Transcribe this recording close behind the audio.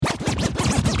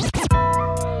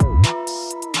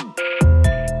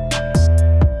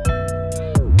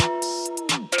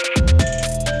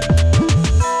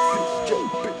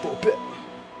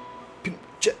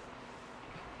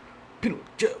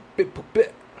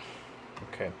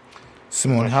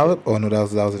Simone Halep? Oh no, that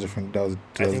was a different. That was I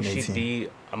think 2018. she'd be.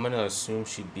 I'm gonna assume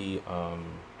she'd be.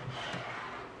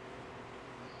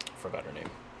 Forgot her name.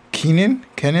 Kenin?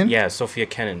 Yeah, Sophia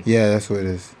Kenin. Yeah, that's what it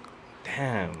is.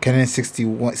 Damn. Kenin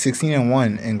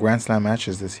 16-1 in Grand Slam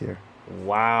matches this year.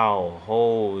 Wow.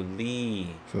 Holy.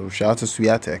 So shout out to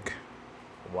Swiatek.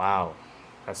 Wow.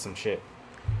 That's some shit.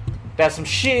 That's some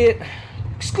shit.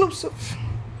 Exclusive.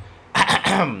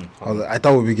 I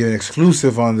thought we'd be giving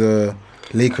exclusive on the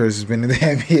Lakers been in the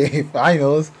NBA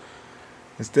Finals.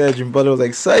 Instead, Jim Butler was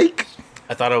like, "Psych."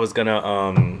 I thought I was gonna.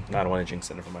 No, I don't want to jinx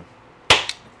it. Never mind.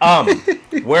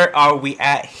 Where are we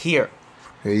at here?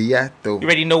 Yeah, though. You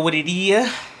already know what it is.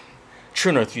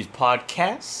 True North Views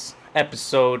Podcast,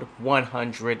 episode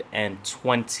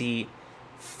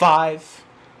 125.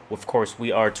 Of course,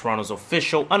 we are Toronto's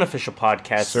unofficial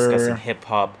podcast discussing hip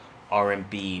hop,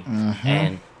 R&B,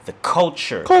 and the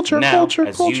culture. Cultures.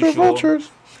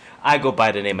 I go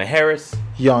by the name of Harris.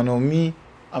 Y'all know me.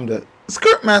 I'm the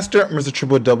skirt master, Mr.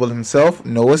 Triple Double himself.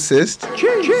 No assist.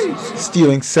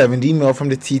 Stealing 70 mil from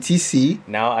the TTC.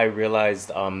 Now I realized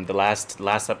the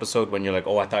last episode when you're like,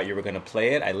 oh, I thought you were going to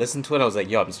play it. I listened to it. I was like,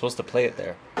 yo, I'm supposed to play it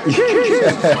there.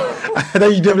 I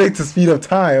thought you did like to speed up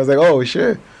time. I was like, oh,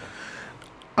 shit.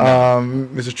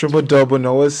 Mr. Triple Double,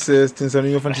 no assist, and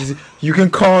 70 mil from TTC. You can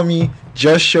call me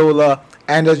Just Shola.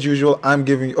 And as usual,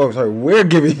 we're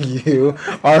giving you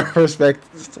our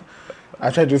perspectives. I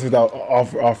tried to do this without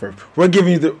offer. We're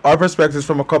giving you our perspectives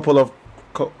from a couple of...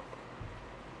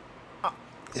 I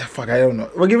don't know.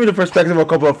 We're giving you the perspective of a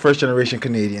couple of first-generation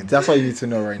Canadians. That's all you need to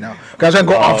know right now. Can I try and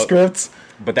go off script?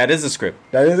 But that is the script.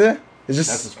 That is it? It's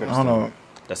just... That's the script. I don't know.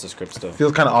 That's the script still.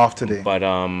 Feels kind of off today. But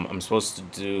I'm supposed to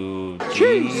do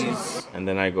G's, and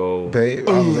then I go...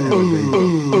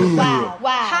 Wow.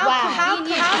 How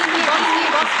can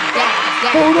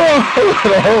Hold on.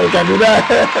 Can't do that.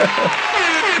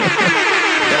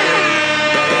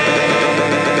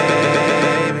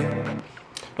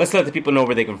 Let's let the people know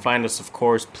where they can find us. Of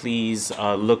course, please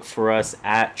look for us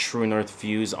at True North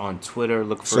Views on Twitter.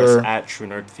 Look for us at True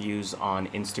North Views on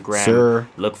Instagram.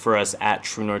 Look for us at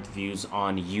True North Views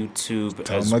on YouTube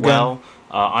as well.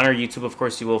 On our YouTube, of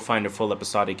course, you will find a full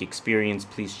episodic experience.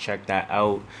 Please check that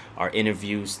out. Our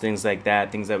interviews, things like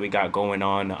that, things that we got going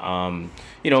on.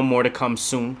 More to come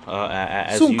soon.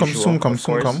 As usual. Soon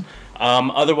come.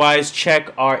 Otherwise,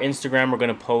 check our Instagram. We're going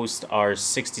to post our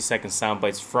 60-second sound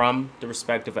bites from the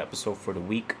respective episode for the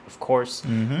week, of course.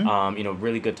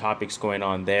 Really good topics going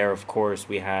on there. Of course,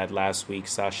 we had last week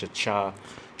Sasha Cha,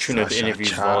 True North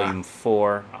Interviews Volume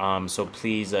 4. So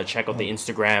please check out the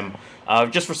Instagram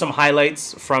just for some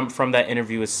highlights from that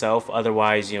interview itself.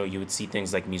 Otherwise, you would see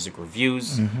things like music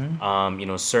reviews,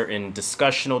 certain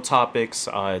discussional topics.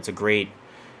 It's a great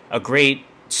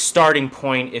starting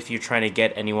point if you're trying to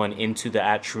get anyone into the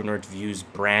at True North Views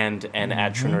brand and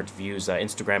at True North Views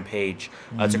Instagram page.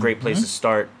 It's a great place to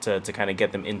start to kind of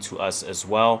get them into us as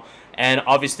well. And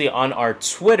obviously on our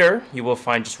Twitter, you will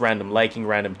find just random liking,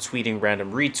 random tweeting,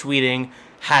 random retweeting,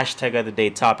 hashtag of the day,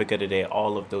 topic of the day,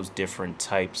 all of those different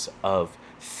types of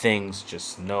things.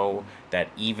 Just know that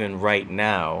even right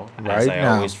now, as I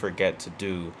always forget to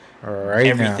do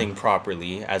everything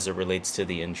properly as it relates to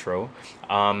the intro,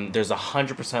 there's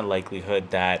 100%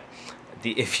 likelihood that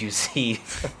if you see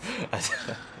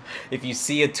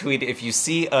a tweet, if you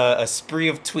see a spree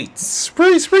of tweets,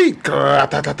 from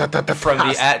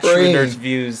the at True North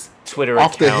Views Twitter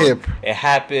off account, the hip, it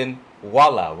happened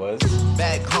while I was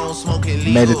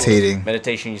meditating.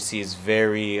 Meditation, you see, is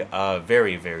very,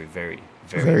 very, very, very,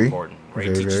 very important. Right?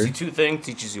 It teaches you two things: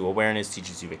 teaches you awareness,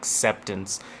 teaches you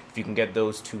acceptance. If you can get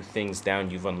those two things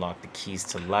down, you've unlocked the keys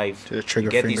to life. To the trigger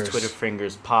you get fingers. these Twitter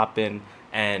fingers popping,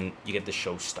 and you get the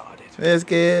show started. Let's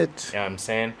get. You know what I'm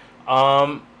saying?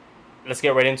 Let's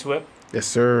get right into it. Yes,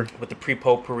 sir. With the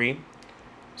pre-potpourri.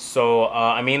 So,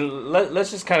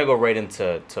 let's just kind of go right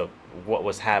into what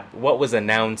was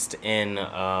announced in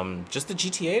just the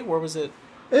GTA. Where was it?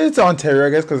 It's Ontario,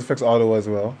 I guess, because it affects Ottawa as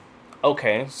well.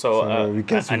 Okay, so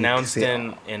announced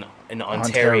in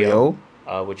Ontario,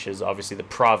 which is obviously the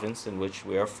province in which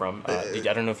we are from. I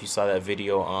don't know if you saw that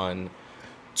video on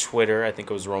Twitter. I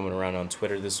think it was roaming around on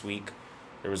Twitter this week.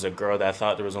 There was a girl that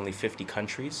thought there was only 50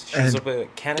 countries. She was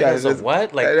like, Canada's a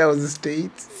what? Like, that was the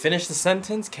States. Finish the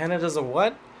sentence. Canada's a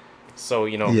what? So,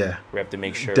 we have to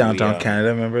make sure. Downtown Canada,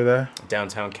 remember that?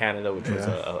 Downtown Canada, which was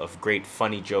a great,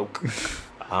 funny joke.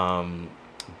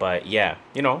 But yeah,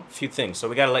 a few things. So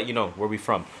we got to let you know where we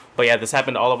from. But yeah, this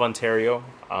happened all of Ontario.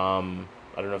 I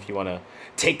don't know if you want to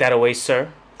take that away,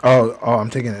 sir. Oh,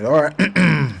 I'm taking it. All right.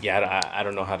 Yeah, I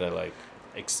don't know how to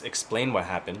explain what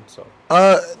happened. So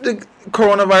the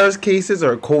coronavirus cases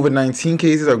or COVID-19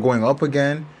 cases are going up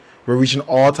again. We're reaching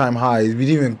all-time highs. We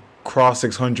didn't even cross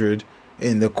 600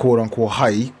 in the quote-unquote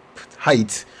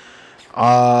height.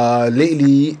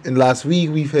 Lately, in last week,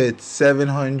 we've hit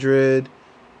 700,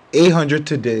 800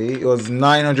 today. It was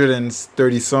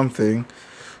 930 something.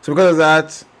 So because of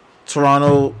that,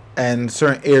 Toronto and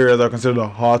certain areas are considered the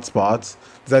hot spots.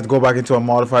 Decided to go back into a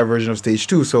modified version of stage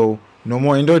 2. So no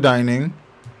more indoor dining,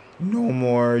 no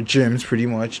more gyms, pretty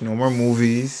much, no more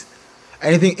movies.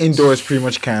 Anything indoor is pretty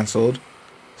much canceled.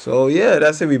 So yeah,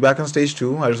 that's it. We back on stage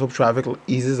 2. I just hope traffic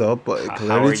eases up, but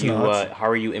clearly it's not. How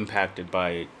are you impacted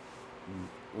by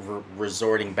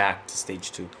resorting back to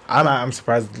stage 2? I'm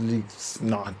surprisingly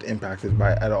not impacted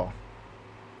by it at all.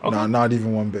 Okay. No, not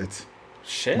even one bit.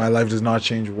 Shit. My life does not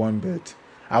change one bit.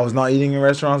 I was not eating in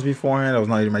restaurants beforehand. I was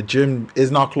not eating. My gym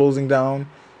is not closing down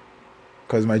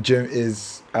because my gym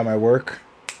is at my work.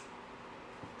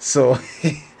 So,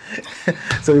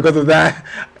 so because of that,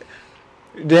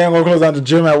 they ain't gonna close down the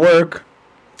gym at work.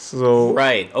 So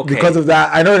right, okay. Because of that,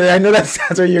 I know that's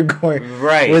where you're going.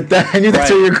 Right. With that, I knew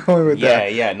that's where you're going with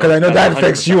that. Yeah. Because I know that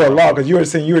affects you a lot. Because you were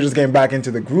saying you were just getting back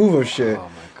into the groove of shit. Oh my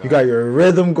God. You got your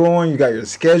rhythm going. You got your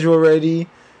schedule ready.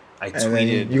 I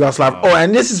tweeted. You got slap.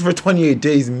 And this is for 28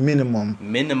 days minimum.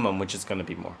 Minimum, which is gonna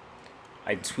be more.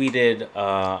 I tweeted.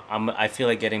 I feel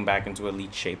like getting back into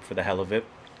elite shape for the hell of it.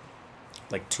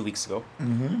 Like 2 weeks ago.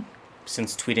 Mm-hmm.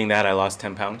 Since tweeting that, I lost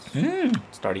 10 pounds.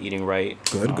 Started eating right.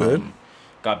 Good.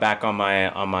 Got back on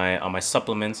my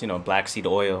supplements. Black seed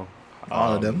oil.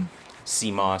 All of them.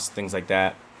 Sea moss, things like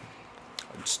that.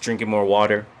 Just drinking more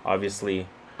water, obviously.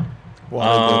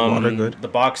 Water good. The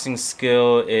boxing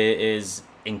skill is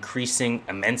increasing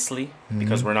immensely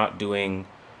because we're not doing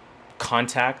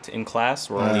contact in class.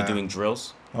 We're only doing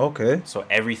drills. Okay. So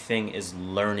everything is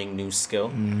learning new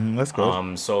skill. That's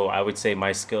good. So I would say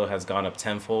my skill has gone up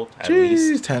tenfold at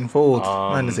least. Tenfold.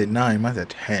 Mine is at 9. Mine's at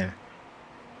 10.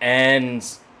 And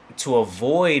to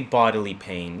avoid bodily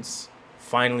pains,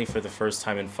 finally for the first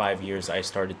time in 5 years, I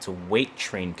started to weight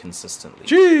train consistently.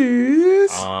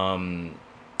 Jeez.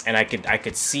 And I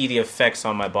could see the effects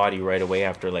on my body right away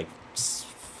after like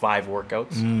 5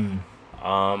 workouts.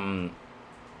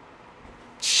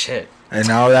 Shit. And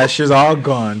now that shit's all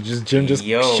gone. Gym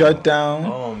shut down.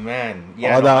 Oh man.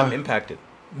 Yeah, I'm impacted.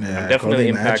 Yeah, I'm definitely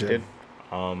impacted.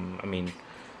 I mean,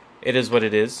 it is what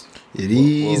it is. It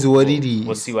is what it is.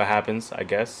 We'll see what happens, I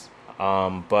guess.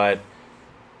 But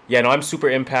yeah, no, I'm super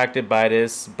impacted by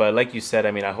this. But like you said,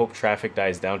 I mean, I hope traffic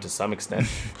dies down to some extent.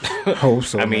 Hope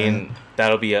so. I mean,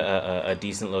 that'll be a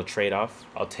decent little trade-off.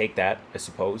 I'll take that, I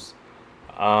suppose.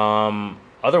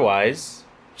 Otherwise,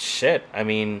 shit. I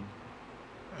mean,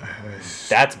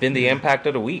 that's been the impact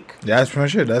of the week. Yeah, that's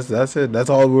pretty much it. That's it. That's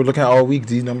all we're looking at all week.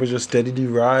 These numbers just steadily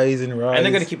rise and rise. And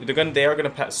they are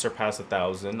gonna surpass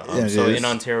 1,000. So in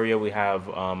Ontario we have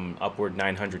upward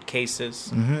 900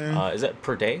 cases. Is that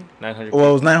per day? 900.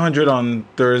 Well, it was 900 on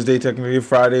Thursday. Technically,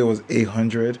 Friday was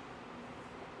 800.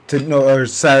 Or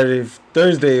Saturday,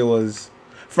 Thursday was.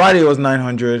 Friday was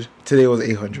 900. Today was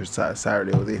 800.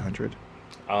 Saturday was 800.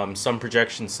 Some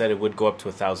projections said it would go up to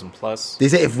 1,000 plus. They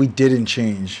say if we didn't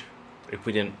change. If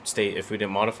we didn't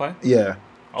modify? Yeah.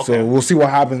 Okay. So we'll see what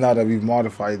happens now that we've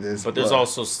modified this. But there's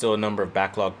also still a number of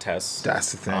backlog tests.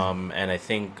 That's the thing. And I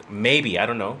think maybe, I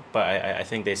don't know, but I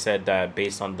think they said that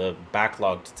based on the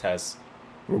backlogged tests,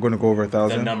 we're going to go over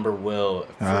 1,000. The number will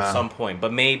for some point.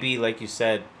 But maybe, like you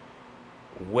said,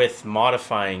 with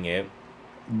modifying it,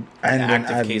 and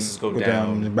active cases go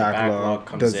down, the backlog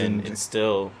comes in, it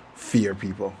still fear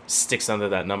people. Sticks under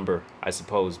that number, I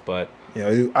suppose, but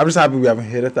yeah, I'm just happy we haven't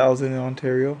hit 1,000 in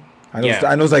Ontario. I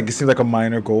know it's like it seems like a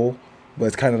minor goal, but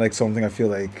it's kind of like something I feel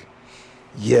like,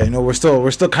 yeah, we're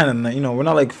still kind of, we're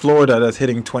not like Florida that's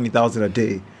hitting 20,000 a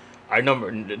day. Our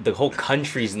number, the whole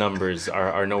country's numbers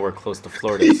are nowhere close to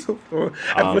Florida's.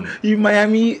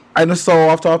 Miami, I know, so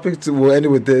off topic. We'll end it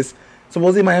with this.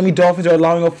 Supposedly Miami Dolphins are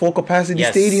allowing a full capacity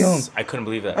stadium. I couldn't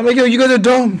believe that. I'm like, yo, you guys are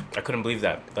dumb. I couldn't believe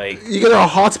that. Like, you guys are a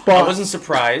hot spot. I wasn't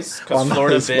surprised because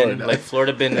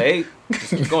Florida been, hey, just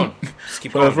keep going. Just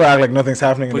keep going. Act like nothing's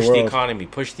happening in the world.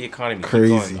 Push the economy.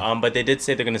 Crazy. Keep going. But they did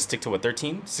say they're going to stick to what,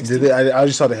 13? 16? Did they? I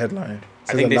just saw the headline.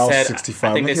 I think they said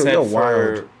 65. I think they said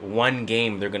for one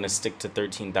game they're going to stick to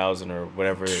 13,000 or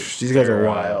whatever. These guys are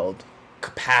wild.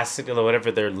 Capacity or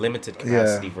whatever their limited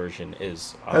capacity version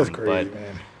is. That's crazy,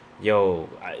 man. Yo,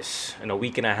 in a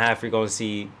week and a half, you're going to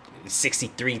see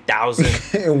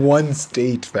 63,000 in one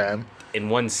state, fam. In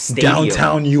one stadium.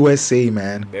 Downtown USA,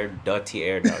 man. Bare dirty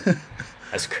air, dog.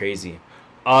 That's crazy.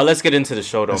 Let's get into the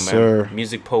show, though, yes, man. Sir.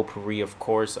 Music potpourri, of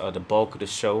course, the bulk of the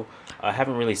show. I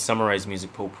haven't really summarized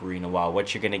music potpourri in a while.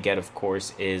 What you're gonna get, of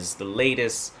course, is the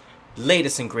latest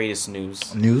and greatest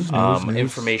news. News.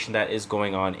 Information that is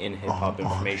going on in hip hop,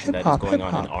 information that is going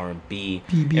on in R&B,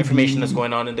 information that's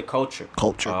going on in the culture.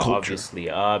 Obviously.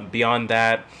 Beyond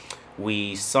that,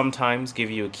 we sometimes give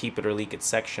you a keep it or leak it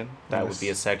section. That would be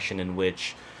a section in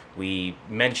which we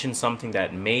mention something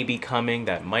that may be coming,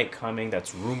 that might coming,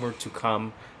 that's rumored to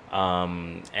come,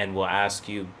 and we'll ask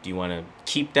you, do you want to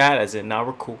keep that? As in, now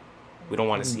we're cool. We don't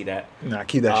want to see that. Nah,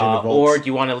 keep that shit in the vaults. Or do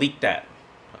you want to leak that?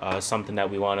 Something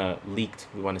that we want to leaked,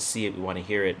 we want to see it, we want to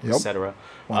hear it, etc.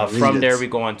 From there, we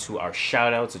go on to our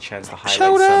shout-outs, a chance to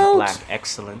highlight some black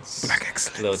excellence.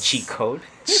 A little cheat code.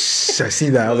 I see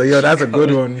that. I was like, yo, that's a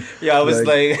good one. Yeah, I was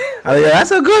like that's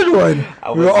a good one.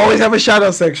 We'll always have a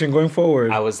shout-out section going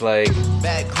forward. I was like,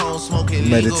 back home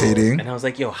smoking meditating. And I was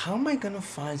like, yo, how am I going to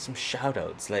find some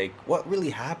shout-outs? Like, what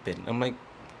really happened? I'm like,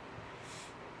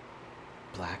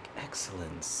 black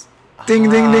excellence. Ding,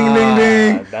 ding, ding, ding,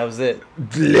 ding. That was it.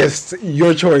 List,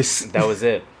 your choice. That was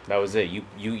it.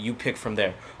 You pick from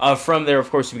there. From there, of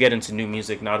course, we get into new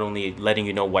music, not only letting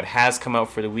you know what has come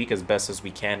out for the week as best as we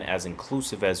can, as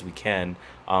inclusive as we can,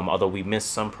 although we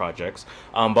missed some projects,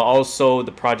 but also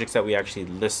the projects that we actually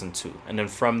listen to. And then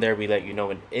from there, we let you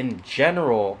know in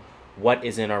general what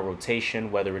is in our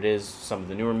rotation, whether it is some of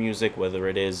the newer music, whether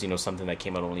it is, something that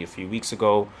came out only a few weeks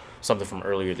ago, something from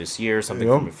earlier this year, something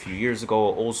from a few years ago,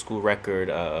 old school record,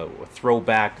 a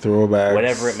throwback,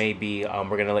 whatever it may be.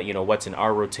 We're going to let you know what's in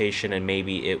our rotation, and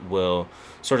maybe it will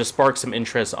sort of spark some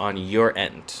interest on your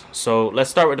end. So let's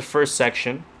start with the first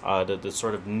section, the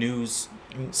sort of news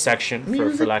section,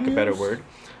 for lack of a better word.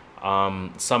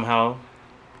 Somehow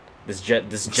this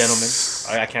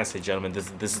gentleman, I can't say gentleman, this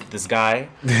guy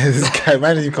this guy,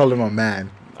 imagine you call him a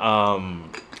man,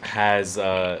 has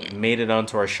made it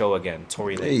onto our show again.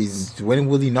 Tory Lanez. When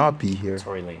will he not be here?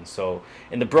 Tory Lanez. So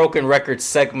in the Broken Records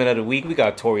segment of the week, we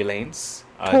got Tory Lanez,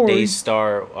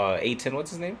 Daystar Aiton.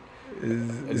 What's his name?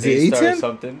 Is it Aiton?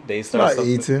 Something. Daystar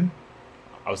something. Aiton.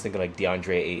 I was thinking like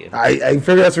DeAndre Ayton. I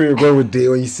figured that's where you're going with D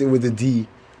when you sit with the D.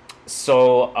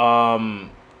 So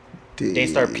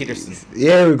Daystar Peterson.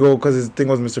 Yeah, there we go, because his thing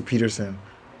was Mr. Peterson,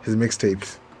 his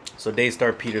mixtapes. So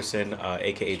Daystar Peterson,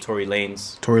 aka Tory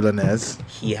Lanez.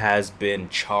 He has been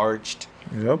charged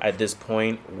at this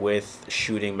point with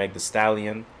shooting Meg Thee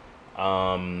Stallion.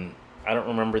 I don't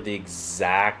remember the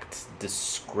exact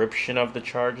description of the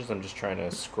charges. I'm just trying to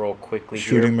scroll quickly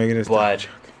shooting here. Meg Thee Stallion. But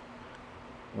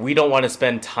we don't want to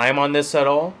spend time on this at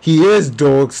all. He is,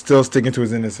 though, still sticking to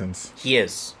his innocence. He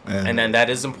is. And then that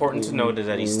is important to note,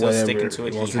 that he's still sticking to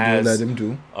it. He has let him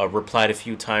do. Replied a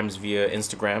few times via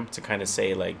Instagram to kind of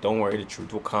say, like, don't worry, the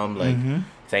truth will come. Like,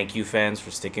 thank you, fans,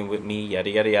 for sticking with me, yada,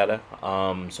 yada, yada.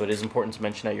 So it is important to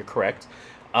mention that you're correct.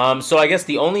 So I guess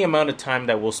the only amount of time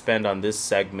that we'll spend on this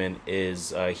segment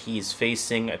is he's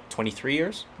facing 23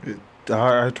 years?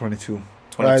 22.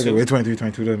 22. Wait, 23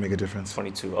 doesn't make a difference.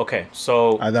 22. Okay,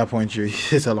 so at that point,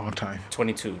 it's a long time.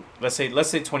 22. Let's say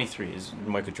 23 is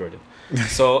Michael Jordan.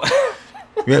 So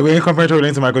we ain't comparing Tory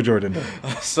Lanez to Michael Jordan.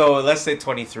 So let's say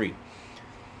 23.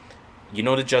 You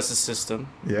know the justice system.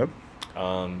 Yep.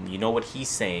 You know what he's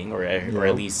saying, or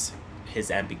at least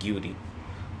his ambiguity.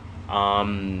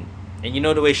 And you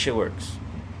know the way shit works.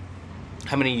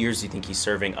 How many years do you think he's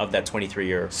serving of that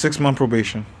 23-year? 6-month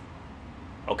probation.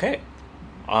 Okay.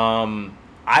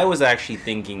 I was actually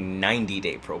thinking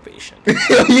 90-day probation. I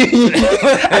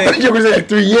thought you were going to say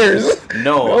 3 years.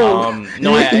 No,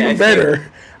 I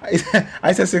better.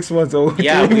 I said 6 months old.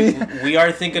 Yeah, we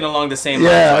are thinking along the same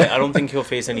lines. I don't think he'll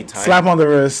face any time. Slap on the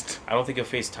wrist. I don't think he'll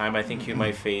face time. I think he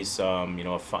might face,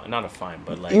 not a fine,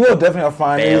 but like... He will definitely have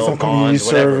fine. Maybe some community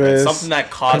service. Something that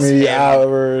costs him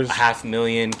hours.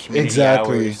 $500,000 community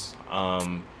hours.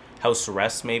 House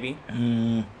arrest, maybe?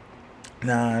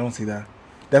 Nah, I don't see that.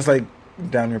 That's like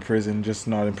down in prison, just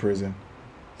not in prison.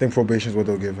 I think probation is what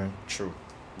they'll give him. True.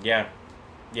 Yeah.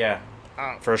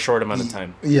 For a short amount of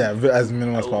time. Yeah, as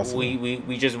minimum as possible.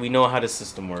 We know how the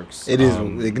system works. It is.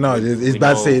 It's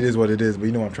bad to say it is what it is, but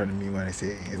you know what I'm trying to mean when I say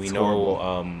it's we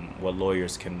know what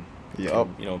lawyers can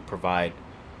provide,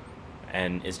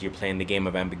 and you're playing the game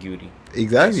of ambiguity.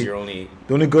 Exactly.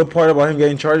 The only good part about him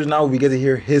getting charged now, we get to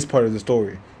hear his part of the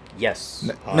story. Yes.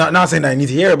 Not saying that I need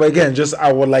to hear it, but again, just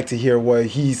I would like to hear what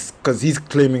because he's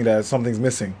claiming that something's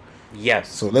missing. Yes.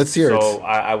 So let's hear it. So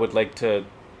I would like to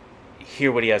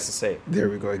hear what he has to say. There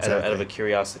we go. Exactly. Out of a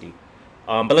curiosity.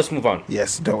 But let's move on.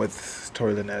 Yes, done with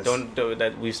Tory Lanez. Don't do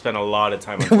that. We've spent a lot of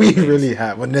time on we really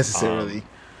have, unnecessarily.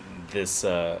 This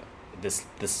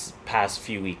past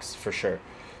few weeks for sure.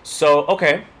 So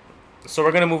okay, So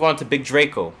we're gonna move on to Big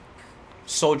Draco,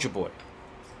 Soulja Boy,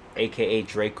 aka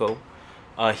Draco.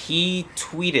 He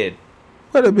tweeted.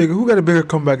 Who got a bigger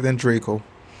comeback than Draco?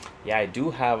 Yeah, I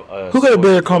do have a. Who got a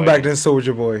bigger comeback than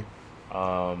Soulja Boy?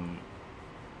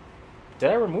 Did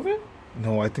I remove it?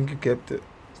 No, I think you kept it.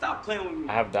 Stop playing with me.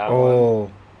 I have that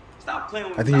one. Stop playing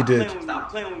with me. I think you did. Stop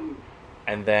playing with me.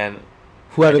 And then.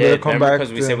 Who had a better comeback?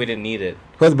 Because we said we didn't need it.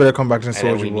 Who has a better comeback than Soulja Boy?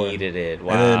 And then we needed it.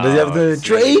 Wow. And then does he have the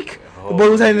Drake? The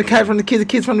boy was hiding the cat from the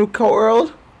kids from the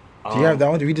world. Do you have that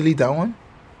one? Did we delete that one?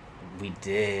 We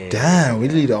did. Damn, we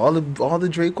deleted all the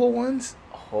Draco ones.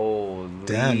 Holy.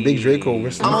 Damn, Big Draco. I'm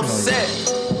upset.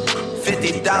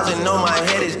 50,000 on my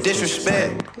head is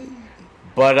disrespect.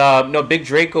 But no, Big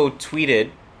Draco tweeted,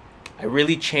 "I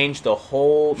really changed the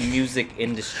whole music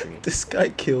industry." This guy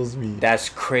kills me. That's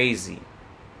crazy.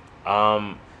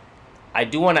 I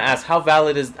do want to ask, how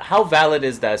valid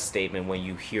is that statement when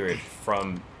you hear it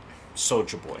from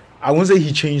Soulja Boy? I wouldn't say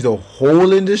he changed the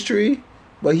whole industry,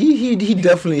 but he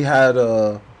definitely had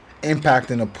a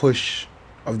impact and a push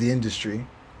of the industry.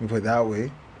 We put it that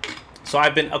way. So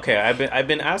I've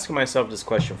been asking myself this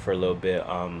question for a little bit.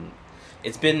 I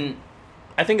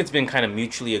think it's been kind of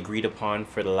mutually agreed upon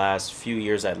for the last few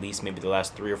years, at least maybe the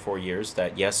last 3 or 4 years,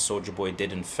 that yes, Soulja Boy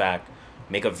did in fact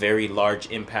make a very large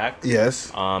impact.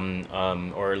 Yes.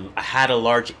 Or had a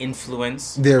large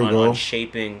influence on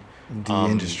shaping the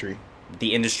industry.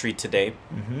 The industry today.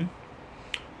 Mm-hmm.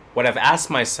 What I've asked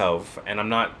myself, and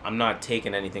I'm not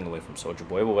taking anything away from Soulja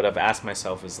Boy, but what I've asked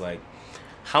myself is like,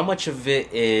 how much of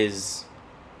it is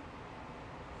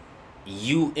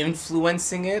you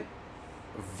influencing it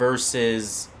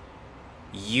versus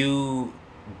you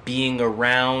being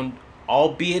around,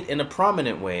 albeit in a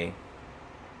prominent way,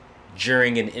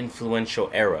 during an influential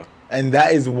era. And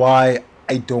that is why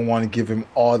I don't want to give him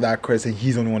all that credit saying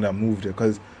he's the only one that moved it,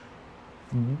 because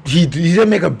he didn't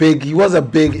make he was a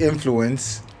big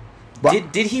influence.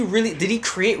 But did he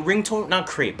create ringtone? Not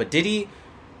create, but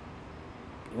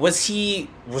was he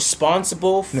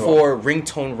responsible for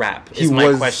ringtone rap?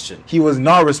 My question. He was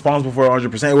not responsible for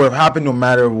 100%. It would have happened no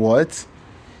matter what.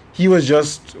 He was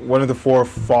just one of the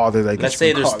forefathers. Let's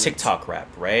say there's TikTok rap,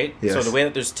 right? Yes. So the way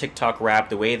that there's TikTok rap,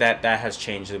 the way that has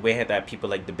changed, the way that people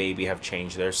like DaBaby have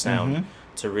changed their sound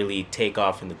to really take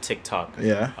off in the TikTok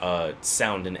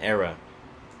sound and era.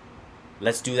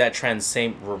 Let's do that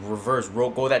reverse,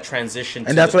 go that transition.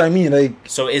 And that's what I mean. Like,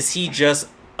 so is he just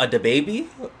a DaBaby?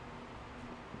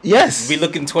 Yes. We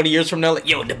look in 20 years from now, like,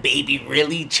 yo, DaBaby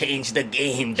really changed the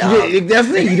game, dog. He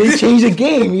didn't change the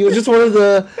game. He was just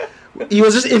he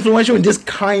was just influential in this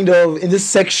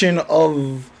section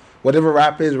of whatever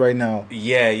rap is right now.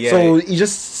 Yeah. So he's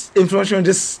just influential in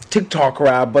this TikTok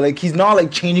rap, but like he's not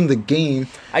like changing the game.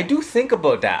 I do think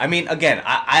about that. I mean, again,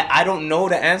 I don't know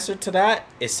the answer to that.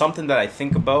 It's something that I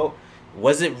think about.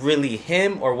 Was it really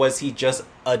him, or was he just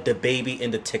a DaBaby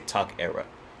in the TikTok era?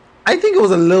 I think it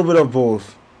was a little bit of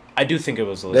both. I do think it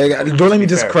was a little bit of both. Don't let me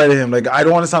discredit him. Like, I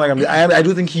don't want to sound like I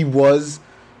do think he was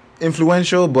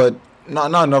influential, but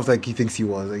not enough like he thinks he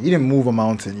was. Like, he didn't move a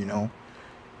mountain, you know.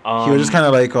 He was just kind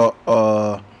of like I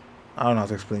don't know how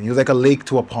to explain. He was like a lake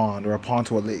to a pond, or a pond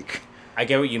to a lake. I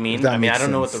get what you mean. I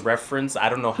don't know what the reference. I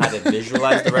don't know how to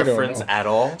visualize the reference at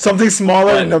all. Something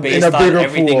smaller in a bigger pool.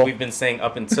 Everything we've been saying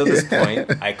up until this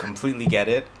point, I completely get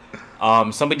it.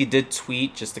 Somebody did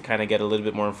tweet just to kind of get a little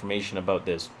bit more information about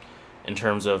this in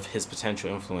terms of his potential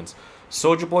influence.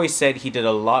 Soulja Boy said he did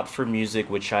a lot for music,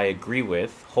 which I agree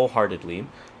with wholeheartedly.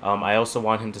 I also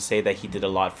want him to say that he did a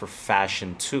lot for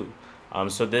fashion too.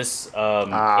 So this image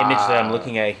that I'm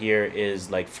looking at here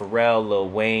is like Pharrell, Lil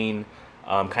Wayne,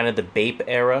 kind of the Bape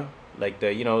era, like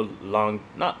the long,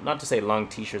 not to say long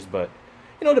t-shirts, but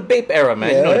the Bape era,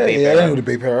 man. Yeah, the Bape era. I know the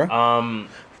Bape era.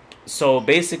 So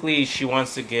basically, she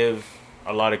wants to give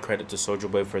a lot of credit to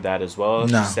Soulja Boy for that as well.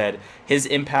 She said his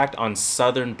impact on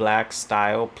Southern black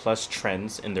style plus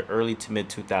trends in the early to mid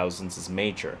 2000s is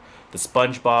major. The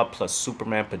SpongeBob plus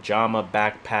Superman pajama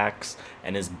backpacks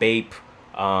and his Bape.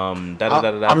 I'm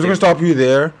just gonna stop you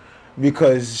there,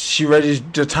 because she read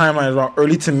the timeline around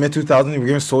early to mid 2000s. We're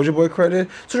giving Soulja Boy credit.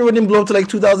 Soulja Boy didn't blow up to like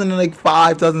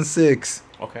 2005, 2006.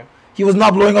 Okay. He was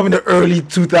not blowing up in the early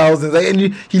 2000s. Like,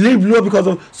 and he literally blew up because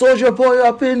of Soulja Boy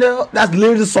up in there. That's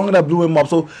literally the song that blew him up.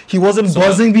 So he wasn't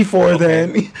buzzing before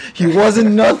then. He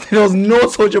wasn't nothing. There was no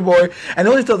Soulja Boy. And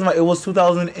the only time it was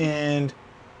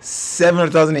 2007 or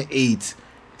 2008.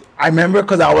 I remember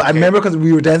because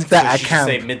we were dancing that at camp.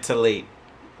 Say mid to late.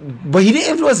 But he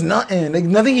didn't influence nothing. Like,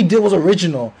 nothing he did was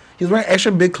original. He was wearing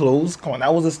extra big clothes. Come on,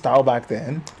 that was a style back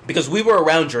then. Because we were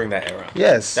around during that era.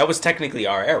 Yes. That was technically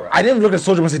our era. I didn't look at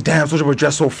Soulja Boy and say, damn, Soulja Boy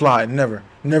dressed so fly. Never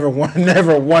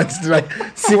once did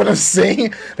I see what I'm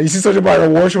saying. Like, you see Soulja Boy at a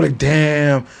award show, like,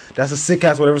 damn, that's a sick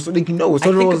ass, whatever. So, like, you know,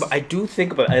 I do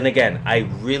think about, and again, I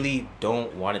really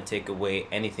don't want to take away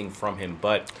anything from him,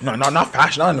 but no, not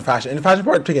fashion, not in the fashion. In the fashion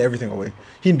part, take everything away.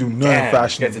 He didn't do none in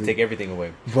fashion. He had to take everything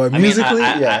away. But musically,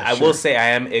 I will say I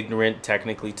am ignorant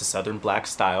technically to Southern Black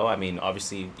style. I mean,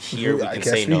 obviously here we can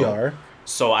say no. We are.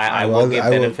 So I will give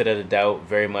benefit of the doubt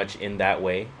very much in that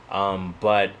way.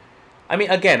 But I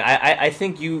mean, again, I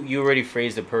think you already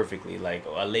phrased it perfectly. Like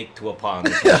a lake to a pond.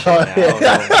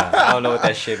 I don't know what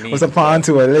that shit means. What's a pond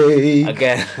to a lake?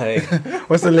 Again, like,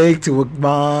 what's a lake to a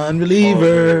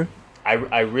non-believer?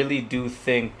 I really do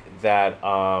think that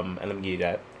and let me give you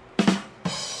that.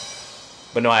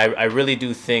 But no, I really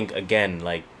do think, again,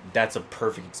 like, that's a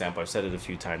perfect example. I've said it a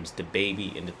few times. The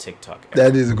baby in the TikTok era.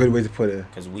 That is a good way to put it.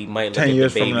 Because we might look at the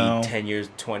baby 10 years,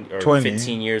 20, or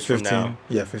 15 years 15, from now.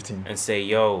 Yeah, 15. And say,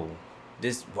 yo,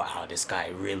 this guy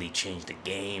really changed the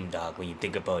game, dog, when you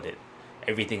think about it.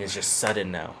 Everything is just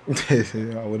sudden now.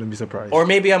 I wouldn't be surprised. Or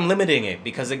maybe I'm limiting it.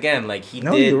 Because, again, like, he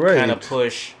did kind of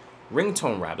push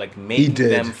ringtone rap, like making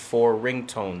them for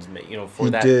ringtones, you know, for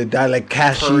that like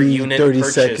cashy per unit 30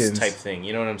 seconds type thing.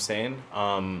 You know what I'm saying?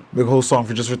 The whole song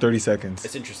for 30 seconds.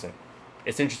 It's interesting.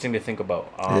 It's interesting to think about.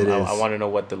 I want to know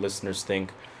what the listeners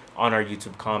think on our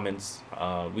YouTube comments.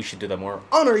 We should do that more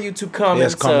on our YouTube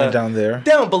comments. Yes, comment down there,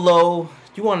 down below.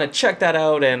 You want to check that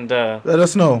out and let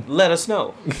us know. Let us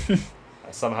know.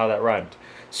 Somehow that rhymed.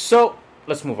 So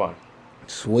let's move on.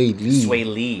 Sway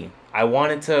Lee. I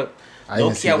wanted to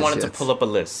pull up a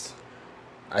list.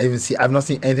 I've not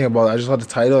seen anything about it. I just saw the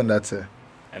title and that's it.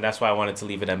 And that's why I wanted to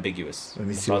leave it ambiguous. Let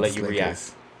me see. So I'll let you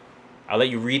react. I'll let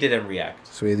you read it and react.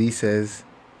 Sway Lee says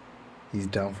he's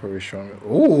down for restraint.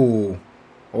 Ooh,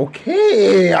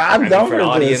 okay. I'm down for the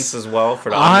audience this as well. For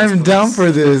the audience, I'm down for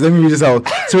this. Let me read this out.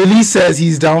 Sway Lee says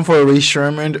he's down for Ray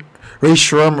Shremmerd. I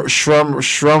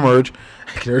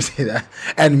can never say that.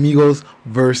 And Migos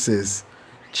versus.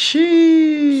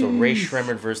 Jeez. So Ray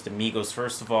Shremmerd versus the Migos.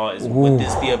 First of all, would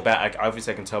this be a battle?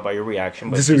 Obviously, I can tell by your reaction,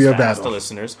 but this would be a battle. Ask the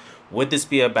listeners, would this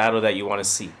be a battle that you want to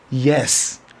see?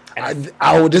 Yes. I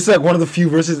would. This is like one of the few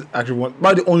verses. Actually,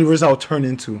 probably the only verse I would turn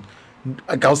into.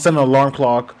 Like I'll set an alarm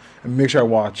clock and make sure I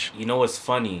watch. You know what's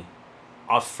funny?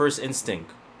 Off first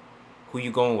instinct, who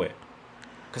you going with?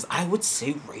 Because I would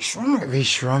say Ray Shremmerd. Ray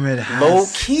Shremmerd has low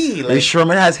key. Ray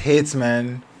Shremmerd has hits,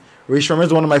 man. Ray Shremmerd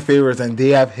is one of my favorites, and they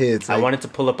have hits. I wanted to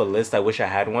pull up a list. I wish I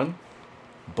had one,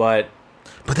 but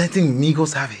I think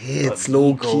Migos have hits.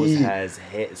 Low key. Migos has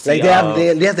hits. Like they have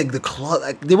like the club.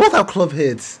 Like they both have club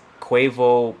hits.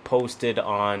 Quavo posted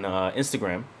on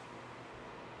Instagram,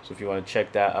 so if you want to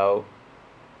check that out,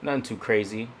 nothing too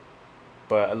crazy,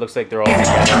 but it looks like they're all together.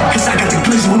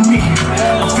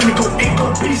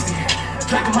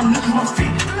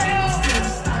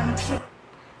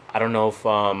 I don't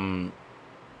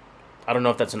know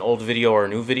if that's an old video or a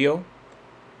new video,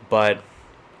 but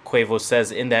Quavo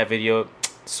says in that video,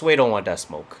 Sway don't want that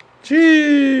smoke.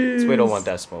 Jeez. Sway don't want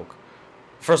that smoke.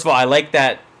 First of all, I like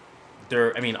that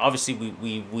obviously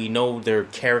we know their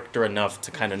character enough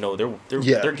to kind of know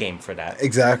they're game for that.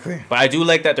 Exactly. But I do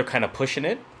like that they're kind of pushing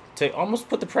it to almost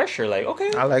put the pressure. Like,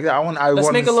 okay, I like that.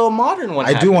 Let's make a little modern one.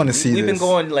 I do want to see. We've been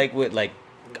going like with like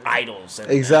idols. And,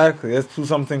 exactly. Let's do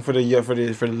something for the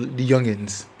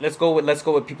youngins. Let's go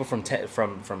with people from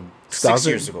 6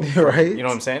 years ago. Right. You know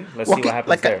what I'm saying? Let's see what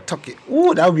happens there.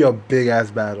 Ooh, that would be a big ass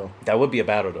battle. That would be a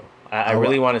battle though. I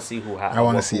really want to see who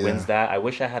wins that. I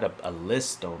wish I had a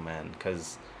list though, man,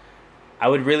 because I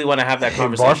would really want to have that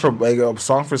conversation. Bar for like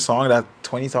song for song, that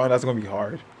 20 song, that's gonna be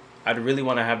hard. I'd really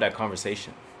want to have that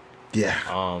conversation. Yeah.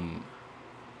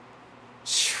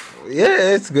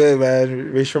 Yeah, it's good,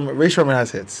 man. Ray Shremmerd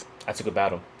has hits. That's a good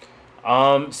battle.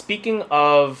 Speaking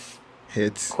of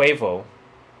hits, Quavo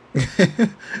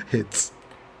hits.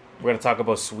 We're gonna talk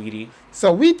about Saweetie.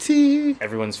 Saweetie,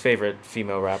 everyone's favorite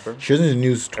female rapper. She's in the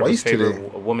news twice today. Everyone's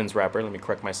favorite woman's rapper. Let me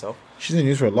correct myself. She's in the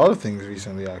news for a lot of things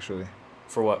recently, actually.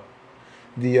 For what?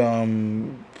 The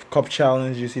cup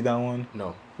challenge. You see that one?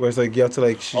 No. Where it's like you have to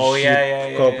like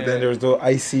yeah. Then there's the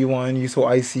icy one. You saw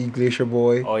icy Glacier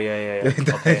Boy. Oh yeah.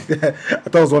 Okay. I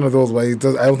thought it was one of those, but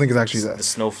I don't think it's actually that. The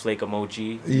snowflake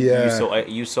emoji. Yeah.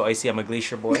 You so icy. I'm a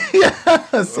Glacier Boy.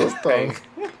 Yeah. So stuck.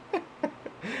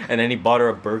 And then he bought her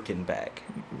a Birkin bag.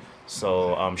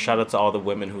 So shout out to all the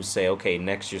women who say, okay,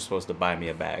 next you're supposed to buy me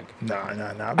a bag.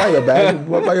 Nah. Buy your bag.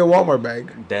 What about your Walmart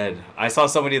bag? Dead. I saw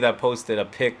somebody that posted a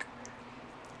pic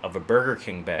of a Burger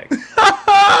King bag.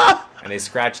 And they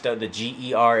scratched out the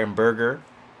GER in burger.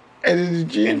 And then the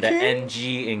G and the King?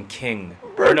 NG in King.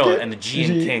 Birkin? Or no, and the G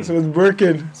in King. So it's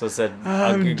Birkin. So it said,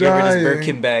 I'll I'm give her dying. this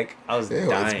Birkin back. I was Ew, it's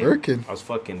dying. Birkin. I was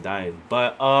fucking dying.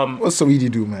 But What's Sweetie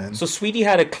do, man? so Sweetie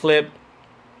had a clip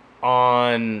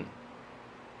on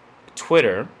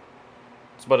Twitter.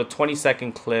 It's about a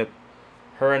 20-second clip.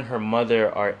 Her and her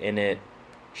mother are in it.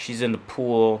 She's in the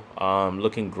pool,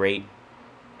 looking great.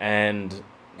 And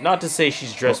not to say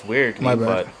she's dressed weirdly, my bad.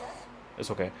 but it's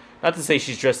okay. Not to say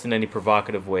she's dressed in any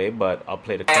provocative way, but I'll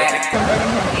play the clip.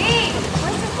 Hey,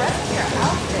 where's the rest of your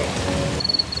outfit?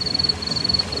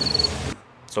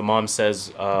 So mom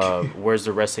says, where's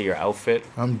the rest of your outfit?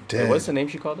 I'm Wait, dead. what's the name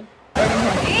she called it?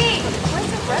 Hey, where's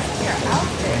the rest of your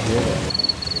outfit?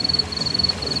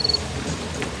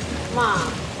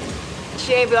 Mom,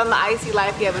 she ain't been on the icy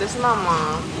life yet, but it's my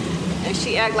mom. And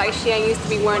she act like she ain't used to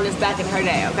be wearing this back in her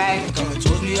day, okay?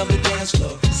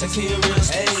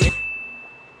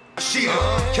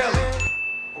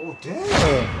 Oh,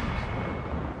 damn.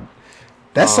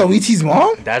 That's Sweetie's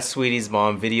mom? That's Sweetie's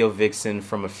mom, video vixen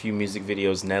from a few music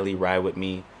videos. Nelly, Ride With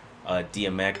Me,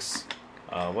 DMX.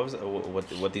 What was it?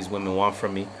 What these women want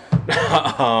from me?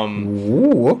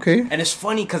 Ooh, okay. And it's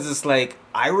funny because it's like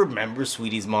I remember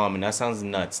Sweetie's mom, and that sounds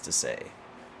nuts to say.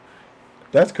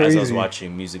 That's crazy. As I was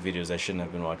watching music videos, I shouldn't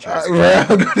have been watching. Right.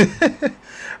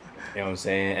 You know what I'm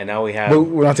saying? And now we have. But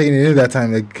we're not taking it in that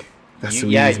time. Like, that's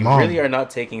Sweetie's you mom. really are not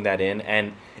taking that in,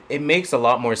 and it makes a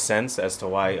lot more sense as to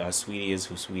why Sweetie is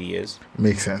who Sweetie is.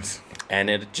 Makes sense. And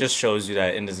it just shows you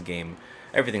that in this game,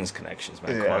 everything's connections,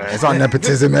 man. Come on. It's not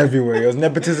nepotism everywhere. It was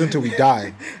nepotism till we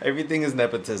die. Everything is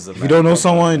nepotism. If you don't know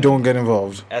someone, don't get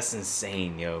involved. That's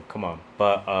insane, yo. Come on.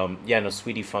 But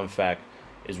Sweetie fun fact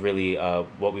is really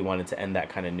what we wanted to end that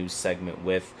kind of news segment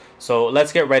with. So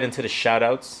let's get right into the shout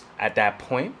outs at that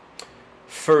point.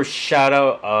 First shout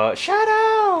out. Oh, shout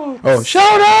out!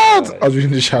 I was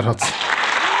reading the shout outs.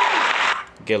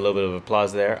 Get a little bit of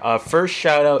applause there. First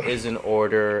shout out is in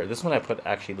order. This one I put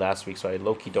actually last week, so I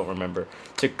low-key don't remember.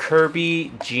 To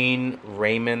Kirby Jean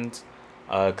Raymond.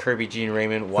 Kirby Jean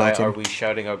Raymond. Why are we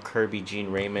shouting out Kirby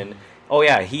Jean Raymond? Oh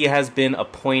yeah, he has been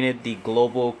appointed the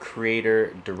global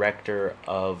creator director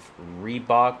of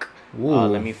Reebok.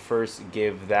 Let me first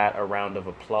give that a round of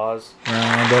applause.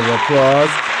 Round of applause.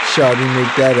 Shouty,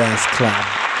 make that ass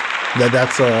clap.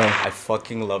 That's I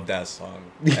fucking love that song.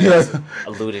 That's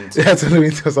alluding to. That's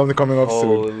alluding to something coming up soon.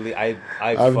 Holy,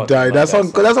 I've died. That song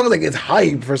is like it's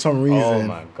hype for some reason. Oh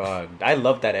my god, I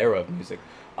love that era of music.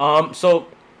 So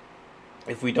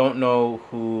if we don't know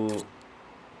who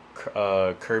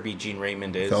Kirby Jean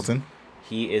Raymond is, Felton.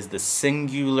 He is the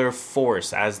singular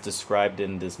force, as described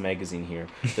in this magazine here.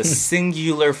 The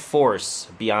singular force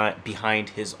behind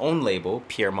his own label,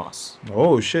 Pierre Moss.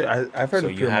 Oh shit! I've heard so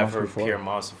of you Pierre have Moss heard before. Pierre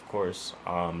Moss, of course.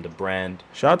 The brand.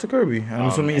 Shout out to Kirby. I'm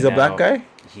assuming he's a black guy.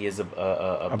 He is a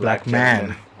black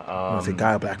man. He's a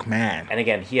guy, a black man. And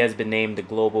again, he has been named the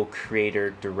global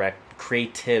creative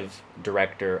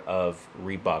director of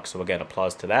Reebok. So again,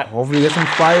 applause to that. Hopefully, get some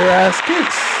fire ass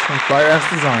kicks, some fire ass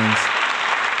designs.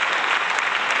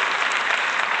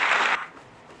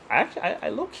 I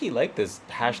low-key like this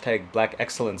hashtag Black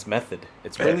Excellence method.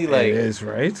 It's really like... It is,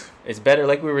 right? It's better,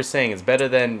 like we were saying, it's better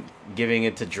than giving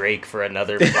it to Drake for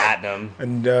another platinum.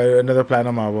 And another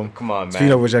platinum album. Come on, man.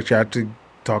 Speaking of which, actually, I have to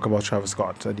talk about Travis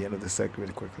Scott at the end of this segment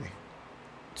really quickly.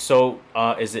 So,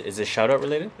 is it shout-out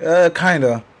related?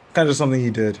 Kinda something he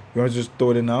did. You want to just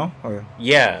throw it in now? Or?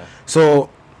 Yeah. So,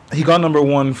 he got number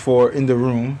one for In the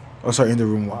Room. Oh, sorry, In the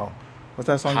Room, wow. What's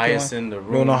that song? Highest in the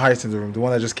Room? No, Highest in the Room. The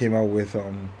one that just came out with...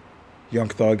 Young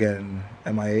Thug and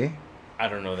MIA. I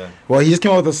don't know that. Well, he just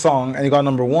came out with a song and he got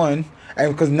number one.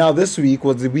 And because now this week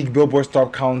was the week Billboard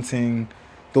stopped counting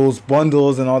those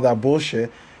bundles and all that bullshit.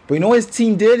 But you know what his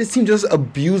team did? His team just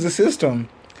abused the system.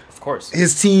 Of course.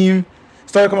 His team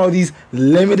started coming out with these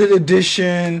limited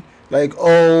edition,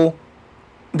 the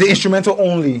instrumental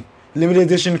only. Limited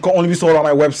edition can only be sold on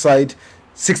my website.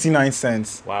 69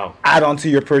 cents. Wow. Add on to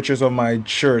your purchase of my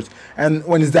shirts. And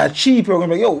when it's that cheap, you're going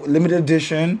to be like, yo, limited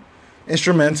edition.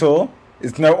 Instrumental.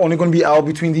 It's now only going to be out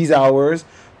between these hours.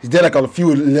 He did a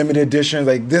few limited editions,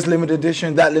 like this limited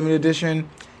edition, that limited edition.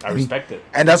 I respect it.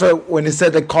 And that's why when it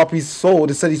said copies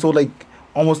sold, it said he sold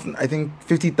almost, I think,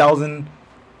 50,000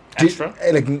 extra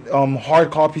hard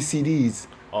copy CDs.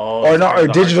 Oh, or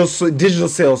digital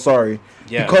sales. Sorry.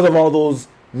 Yeah. Because of all those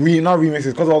not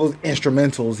remixes, because of all those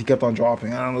instrumentals he kept on dropping.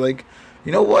 And I'm like,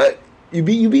 you know what? You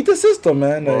beat the system,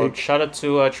 man. Well, shout out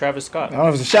to Travis Scott. I don't know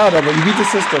if it's a shout out, but you beat the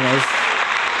system.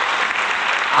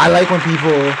 I like when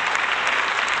people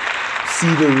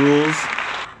see the rules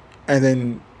and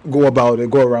then go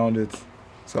around it.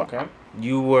 So okay,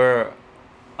 you were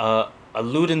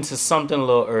alluding to something a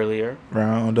little earlier.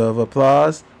 Round of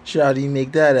applause. Shawty,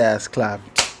 make that ass clap.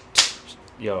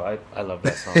 Yo, I love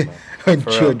that song, man.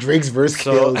 Sure, Drake's verse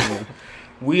kills me.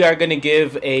 We are gonna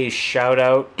give a shout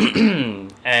out,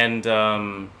 and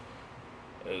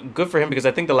good for him, because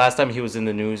I think the last time he was in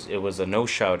the news, it was a no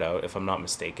shout out, if I'm not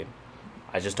mistaken.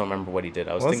 I just don't remember what he did.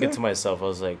 I was thinking to myself, I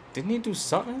was like, didn't he do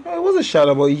something? It was a shout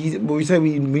out, but we said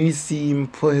we need to see him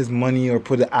put his money or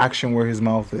put the action where his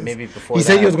mouth is. Maybe before he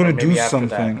said he was going to do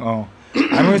something. That. Oh,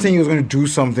 I remember saying he was going to do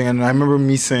something, and I remember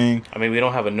me saying. I mean, we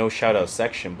don't have a no shout out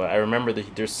section, but I remember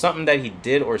that there's something that he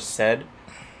did or said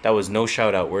that was no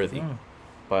shout out worthy. Oh.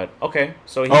 But okay,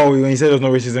 so when he said there was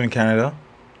no racism in Canada.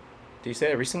 Did you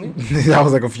say it recently? That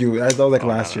was like that was like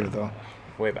last year though.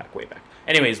 Way back.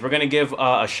 Anyways, we're gonna give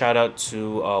a shout out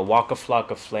to Waka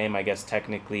Flocka Flame. I guess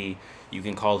technically you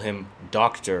can call him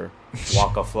Dr.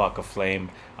 Waka Flocka Flame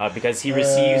because he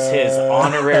receives his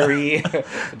honorary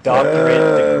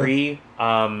doctorate degree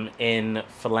in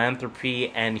philanthropy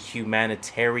and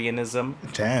humanitarianism.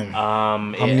 Damn. How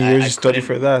many years you study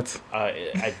for that?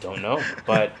 I don't know,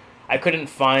 but I couldn't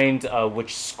find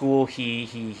which school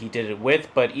he did it with,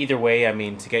 but either way, I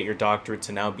mean, to get your doctorate,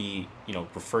 to now be,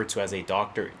 referred to as a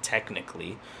doctor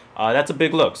technically, that's a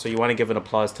big look. So you want to give an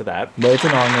applause to that. But it's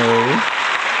an honorary.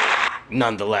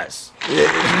 Nonetheless.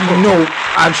 No,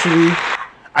 actually,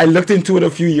 I looked into it a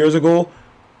few years ago.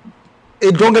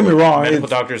 Don't get me wrong. Medical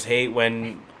doctors hate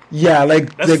when... Yeah,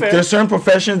 there's certain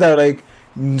professions that,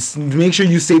 make sure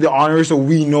you say the honors so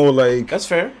we know, That's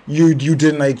fair. You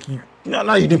didn't,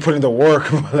 No, you didn't put in the work,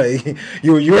 but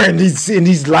you're in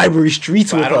these library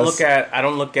streets with us. I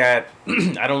don't look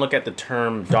at the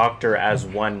term doctor as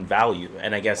one value,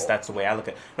 and I guess that's the way I look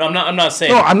at it. No, I'm not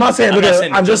saying. No, I'm not saying.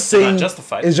 I'm just saying.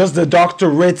 Justified. It's just the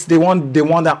doctorates. They want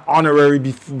that honorary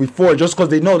before, just because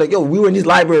they know that we were in these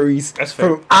libraries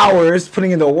for hours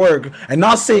putting in the work, and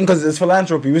not saying because it's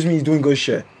philanthropy, which means he's doing good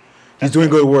shit. He's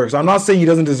doing good work. So I'm not saying he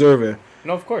doesn't deserve it.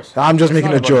 No, of course. I'm just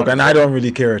making a joke, and I don't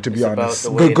really care, to be honest.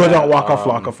 Good on Waka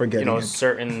Flocka for getting it.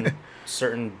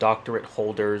 certain doctorate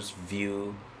holders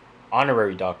view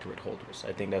honorary doctorate holders.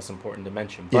 I think that's important to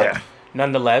mention. But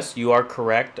nonetheless, you are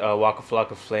correct. Waka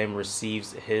Flocka Flame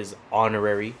receives his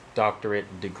honorary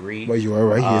doctorate degree. Well, you are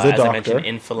right. He is a doctor. As I mentioned,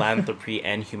 in philanthropy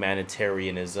and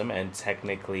humanitarianism, and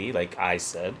technically, like I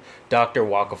said, Dr.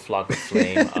 Waka Flocka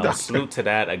Flame. Salute to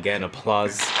that. Again,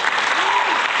 applause.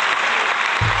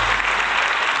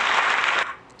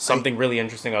 Something really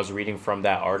interesting I was reading from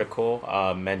that article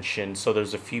mentioned, so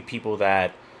there's a few people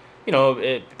that,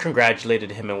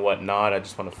 congratulated him and whatnot. I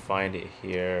just want to find it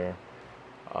here.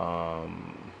 Looked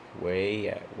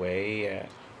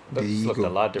a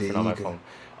lot different on my phone.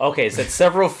 Okay, it said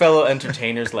several fellow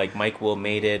entertainers like Mike Will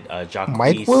Made It,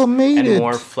 Jacquees, and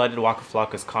more flooded Waka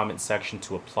Flocka's comment section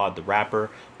to applaud the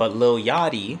rapper, but Lil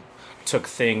Yachty took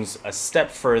things a step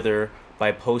further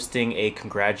by posting a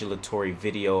congratulatory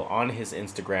video on his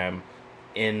Instagram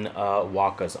in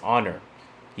Waka's honor.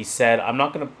 He said, I'm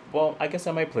not going to... Well, I guess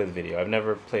I might play the video. I've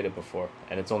never played it before,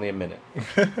 and it's only a minute.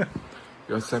 Yo,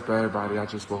 what's up, everybody? I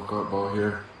just woke up, Bo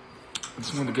here. I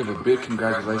just wanted to give a big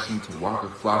congratulations to Waka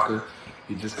Flocka.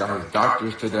 He just got his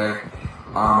doctorate today.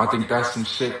 I think that's some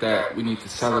shit that we need to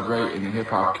celebrate in the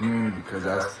hip-hop community because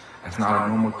that's not a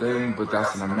normal thing, but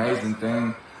that's an amazing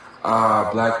thing.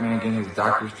 Black man getting his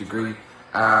doctorate degree.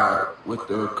 With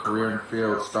the career in the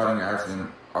field, starting as a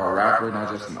rapper,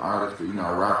 not just an artist, but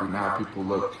a rapper. Now people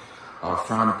look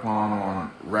frown upon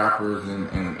on rappers and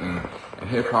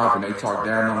hip hop, and they talk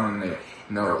down on them. And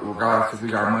they, regardless if we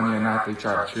got money or not, they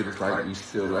try to treat us like we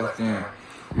still less than,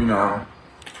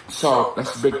 So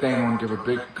that's a big thing. I want to give a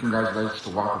big congratulations to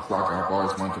Waka Flocka. I've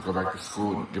always wanted to go back to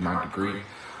school and get my degree,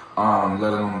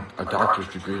 let alone a doctor's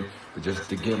degree, but just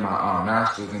to get my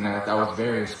master's, and that was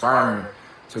very inspiring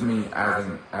to me as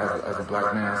a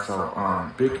black man.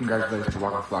 So big congratulations to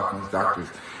Waka Flocka on his doctors.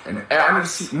 And I need to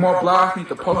see more blogs. Need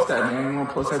to post that, man. You want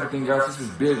to post everything else. This is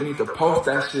big. We need to post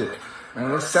that shit,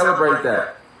 man. Let's celebrate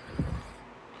that.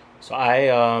 So I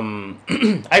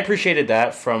appreciated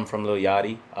that from Lil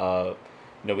Yachty.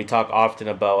 We talk often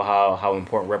about how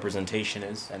important representation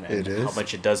is and how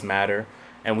much it does matter.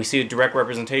 And we see a direct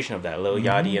representation of that. Lil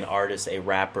Yachty, an artist, a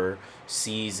rapper,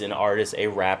 sees an artist, a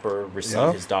rapper,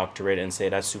 receive his doctorate and say,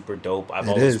 that's super dope. I've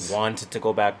always wanted to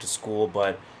go back to school,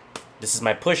 but this is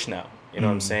my push now. You know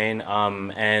what I'm saying?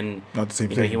 And not the same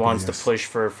thing, he wants to push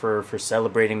for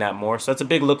celebrating that more. So that's a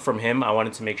big look from him. I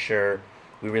wanted to make sure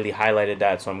we really highlighted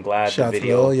that. So I'm glad the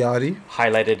video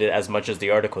highlighted it as much as the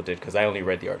article did, because I only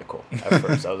read the article at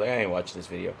first. I was like, I ain't watch this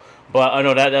video. But I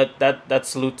know that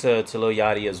salute to Lil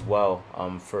Yachty as well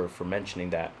for mentioning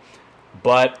that.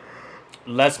 But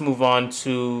let's move on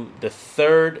to the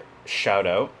third shout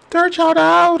out. Third shout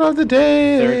out of the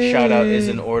day. Third shout out is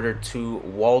in order to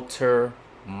Walter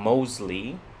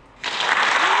Mosley.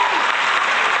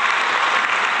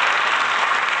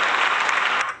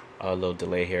 A little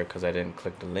delay here because I didn't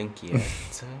click the link yet.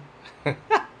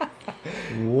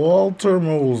 Walter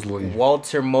Mosley.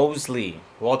 Walter Mosley.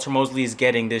 Walter Mosley is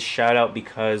getting this shout out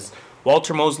because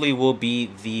Walter Mosley will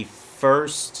be the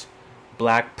first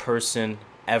black person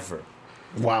ever.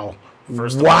 Wow.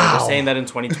 First of all, we're saying that in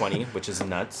 2020, which is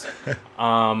nuts.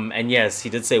 And yes, he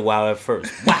did say wow at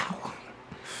first. Wow.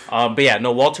 But yeah,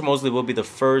 no, Walter Mosley will be the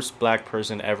first black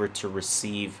person ever to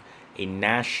receive a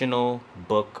National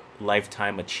Book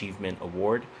Lifetime Achievement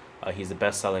Award. He's a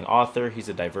best-selling author, he's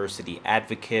a diversity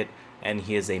advocate, and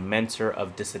he is a mentor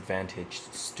of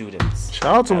disadvantaged students.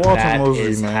 Shout out to Walter Mosley,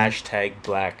 is man. Hashtag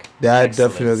black That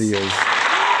excellence. definitely is.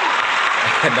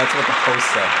 And that's what the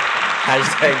post said.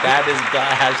 Hashtag that is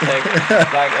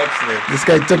hashtag black excellence. This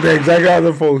guy took that exactly out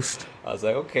of the post. I was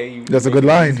like, okay. That's a good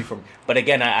line. But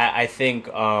again, I think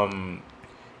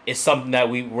it's something that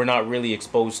we're not really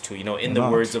exposed to. You know, in the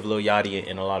words of Lil Yachty,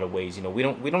 in a lot of ways. You know, we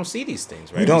don't see these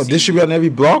things, right? You don't. This should be on every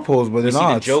blog post, but we they're see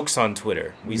not. the jokes on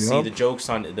Twitter. We see the jokes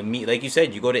on the meme. Like you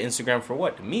said, you go to Instagram for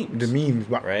what? The memes. The memes.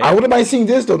 Right? I wouldn't mind seeing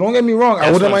this, though. Don't get me wrong.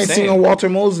 I wouldn't mind seeing a Walter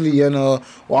Mosley and a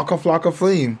Waka Flocka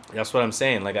Flame. That's what I'm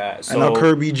saying. Like, so and a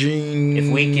Kirby Jean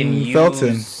if we can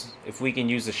Felton. If we can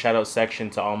use the shout out section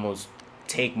to almost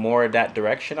take more of that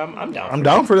direction, I'm down. I'm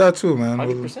down for that too, man.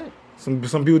 100%. Some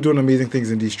people doing amazing things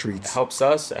in these streets. It helps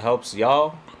us. It helps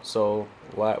y'all. So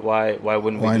why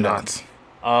wouldn't we? Why do not?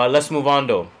 That? Let's move on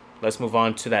though. Let's move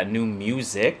on to that new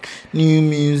music. New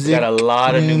music. We got a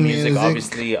lot of new music.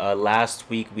 Obviously, last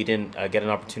week we didn't get an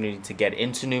opportunity to get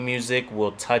into new music.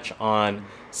 We'll touch on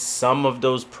some of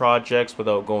those projects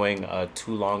without going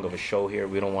too long of a show here.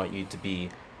 We don't want you to be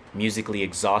musically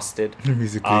exhausted.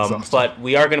 But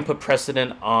we are going to put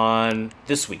precedent on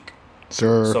this week.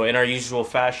 Sure. So in our usual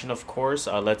fashion, of course,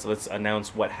 let's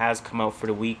announce what has come out for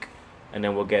the week, and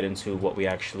then we'll get into what we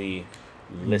actually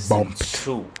listened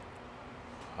to.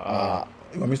 You want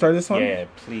me to start this one? Yeah,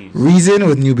 please. Reason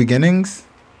with New Beginnings.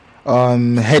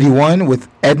 Heady One with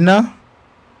Edna.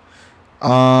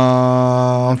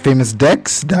 Famous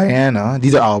Dex, Diana.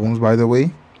 These are albums, by the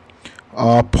way.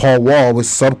 Paul Wall with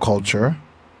Subculture.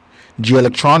 G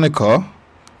Electronica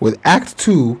with Act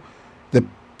 2,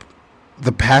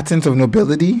 The Patent of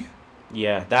Nobility.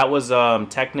 Yeah, that was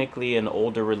technically an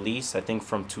older release, I think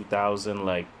from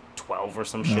 2012 or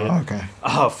some shit. Oh, okay.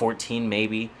 14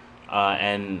 maybe.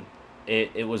 And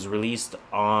it was released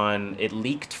on, it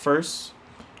leaked first,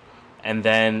 and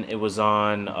then it was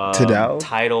on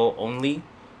Tidal only,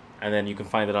 and then you can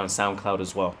find it on SoundCloud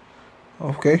as well.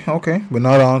 Okay, but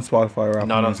not on Spotify or Apple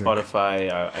Not Music. on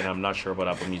Spotify, and I'm not sure about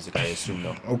Apple Music, I assume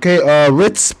though. Okay,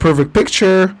 Ritz, Perfect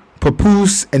Picture,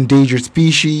 Papoose, Endangered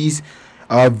Species,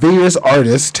 various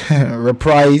artists,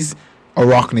 Reprise, a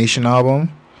Rock Nation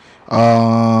album,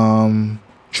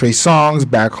 Trey Songz,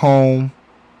 Back Home,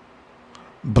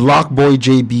 Block Boy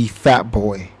JB, Fat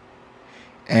Boy,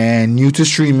 and new to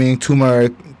streaming, two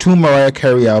Mariah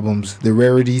Carey albums, The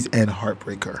Rarities and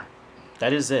Heartbreaker.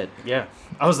 That is it, yeah.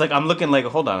 I was like, I'm looking like,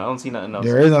 hold on, I don't see nothing else.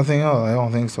 There is nothing else. I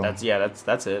don't think so. That's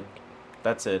it.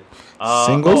 That's it.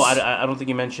 Singles? Oh, I don't think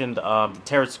you mentioned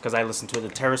Terrace, because I listened to it. The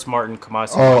Terrace Martin,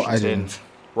 Kamasi Oh, Washington, I didn't.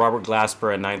 Robert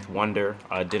Glasper, and Ninth Wonder,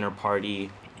 Dinner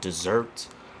Party, Dessert.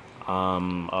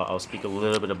 I'll speak a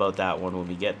little bit about that one when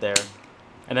we get there.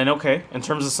 And then, okay, in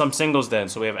terms of some singles then,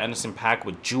 so we have Anderson .Paak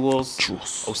with Jules.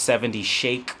 070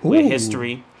 Shake with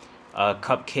History.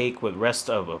 Cupcake with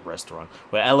Restaurant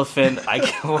with Elephant.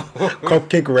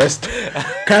 Cupcake Rest.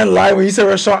 Can't lie, when you said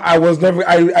restaurant, I was never.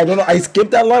 I don't know. I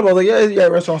skipped that line. But I was like, yeah,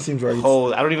 restaurant seems right.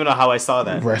 Oh, I don't even know how I saw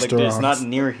that. Restaurant. Like, it's not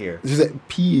near here. There's a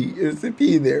P. There's a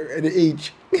P there and an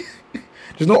H.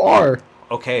 There's no R.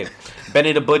 Okay,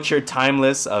 Benny the Butcher,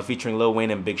 Timeless, featuring Lil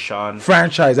Wayne and Big Sean.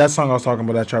 Franchise. That song I was talking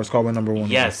about. That Travis Scott went number one.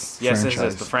 Yes.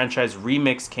 The franchise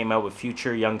remix came out with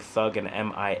Future, Young Thug, and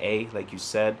MIA, like you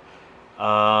said.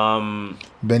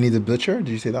 Benny the Butcher. Did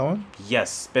you say that one?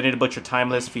 Yes, Benny the Butcher,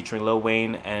 Timeless, featuring Lil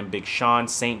Wayne and Big Sean.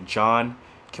 St. John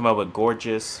came out with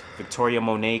Gorgeous. Victoria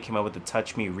Monet came out with the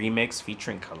Touch Me remix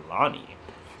featuring Kalani.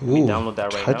 Let me download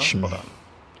that right Touch now. Me. Hold on.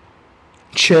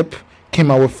 Chip came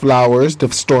out with Flowers, the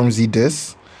Stormzy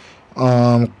diss.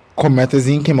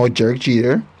 Comethazine came out with Derek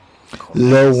Jeter.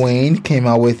 Lil Wayne came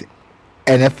out with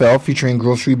NFL featuring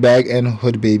Grocery Bag and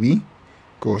Hood Baby.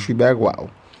 Grocery Bag, wow.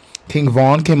 King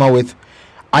Von came out with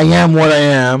I Am What I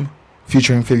Am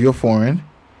featuring Fivio Foreign.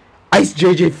 Ice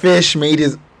JJ Fish made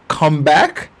his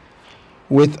comeback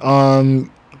with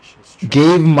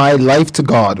Gave my life to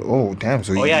God. Oh, damn.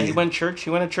 So he went church. He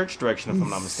went a church direction, if I'm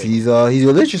not mistaken. He's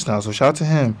religious now, so shout out to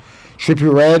him.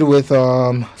 Trippie Redd with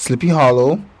Sleepy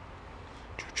Hollow.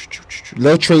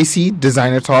 Lil Tracy,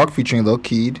 Designer Talk, featuring Lil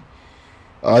Keed.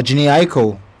 Jhené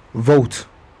Aiko, Vote.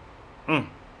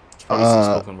 It's probably some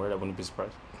spoken word. I wouldn't be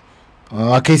surprised.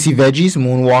 Casey Veggies,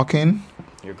 Moonwalking.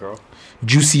 Your girl.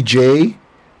 Juicy J,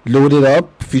 Loaded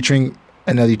Up, featuring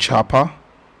Anelli Choppa.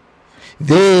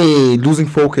 They, Losing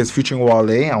Focus, featuring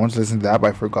Wale. I want to listen to that,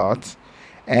 but I forgot.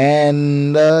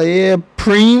 And,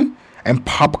 Preem and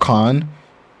Popcorn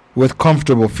with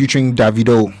Comfortable, featuring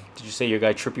Davido. Did you say your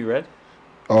guy Trippie Redd?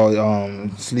 Oh,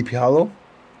 Sleepy Hollow?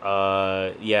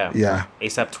 Yeah. Yeah.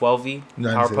 ASAP 12V,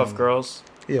 Powerpuff Girls.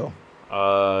 Yo.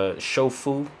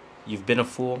 Shofu, You've Been a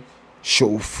Fool.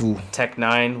 Shofu. Tech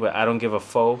 9 with I Don't Give a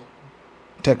Foe.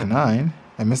 Tech 9?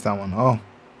 I missed that one.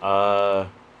 Oh.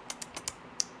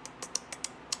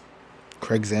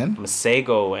 Craig Zen.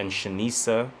 Masego and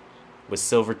Shanisa with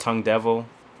Silver Tongue Devil.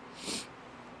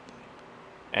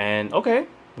 And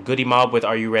Goody Mob with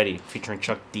Are You Ready, featuring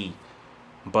Chuck D.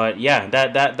 But yeah,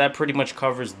 that pretty much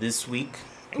covers this week.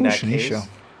 In that case,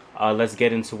 let's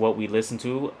get into what we listened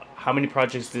to. How many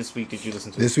projects this week did you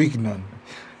listen to? This week, none.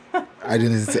 I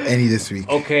didn't listen to any this week.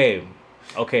 Okay,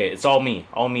 it's all me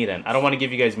then. I don't want to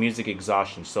give you guys music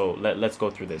exhaustion, so let's go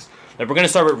through this. We're gonna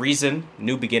start with Reason,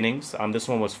 New Beginnings. This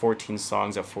one was 14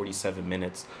 songs at 47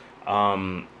 minutes.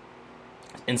 In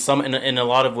a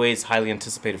lot of ways, highly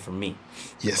anticipated for me.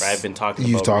 Yes, right? I've been talking.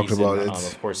 You've about talked Reason, about it.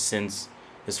 Of course, since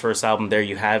his first album, There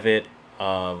You Have It,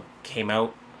 came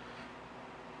out.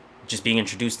 Just being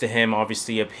introduced to him,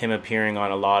 obviously, him appearing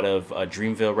on a lot of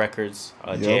Dreamville records,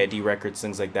 JID records,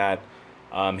 things like that.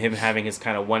 Him having his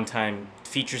kind of one-time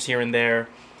features here and there,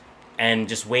 and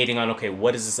just waiting on,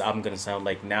 what is this album going to sound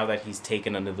like now that he's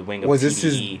taken under the wing of TDE? Was this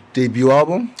his debut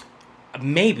album?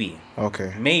 Maybe.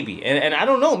 Okay. Maybe. And I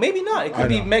don't know. Maybe not. It could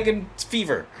be Megan's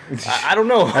Fever. I don't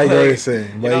know. I know what you're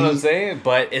saying. You know what I'm saying?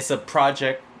 But it's a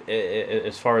project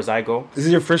as far as I go. Is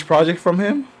it your first project from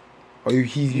him? Or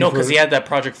no, because he had that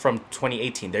project from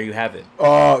 2018. There You Have It.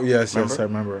 Oh, yes, I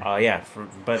remember. Yeah.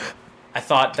 But I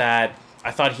thought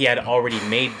he had already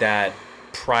made that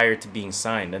prior to being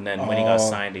signed, and then when he got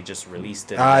signed, they just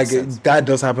released it. That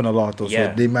does happen a lot, though.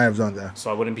 Yeah. So they might have done that. So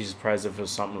I wouldn't be surprised if it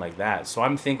was something like that. So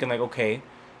I'm thinking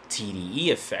TDE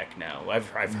effect now.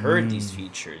 I've heard these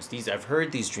features. I've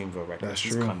heard these Dreamville records. That's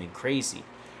He's true. coming crazy.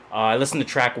 I listened to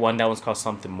track 1. That one's called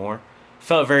Something More.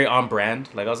 Felt very on brand.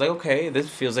 I was like, this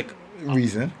feels like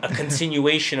Reason. a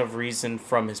continuation of Reason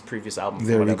from his previous album.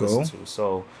 There we go.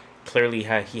 So clearly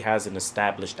he has an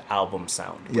established album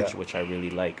sound, which I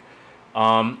really like.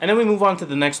 And then we move on to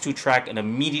the next 2 tracks, and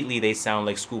immediately they sound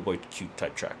like Schoolboy Q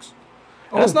type tracks.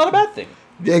 And that's not a bad thing.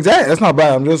 Yeah, exactly. That's not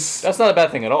bad. That's not a bad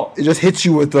thing at all. It just hits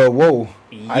you with the whoa.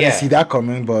 Yeah. I didn't see that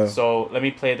coming, but. So let me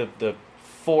play the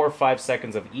 4 or 5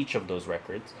 seconds of each of those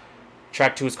records.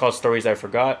 Track 2 is called Stories I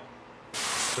Forgot.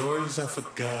 Stories I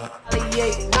forgot.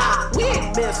 We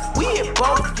ain't missed. We ain't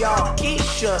both y'all.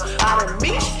 Keisha, I done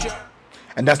missed you.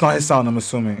 And that's not his sound, I'm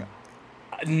assuming.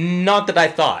 Not that I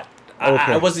thought.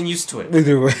 I wasn't used to it.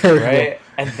 Right?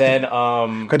 And then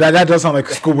because that does sound like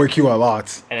Schoolboy Q a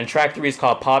lot. And then track 3 is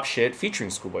called Pop Shit, featuring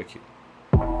Schoolboy Q.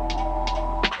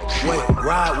 Wait,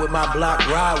 ride with my block,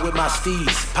 ride with my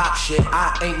steez. Pop shit,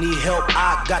 I ain't need help,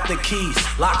 I got the keys.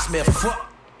 Locksmith,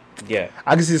 fuck. Yeah.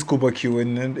 I can see Schoolboy Q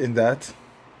in that.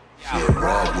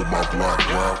 Ride with my block,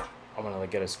 ride. I'm gonna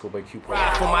get a Schoolboy Q part.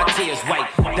 Ride for my tears, white.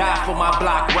 Die for my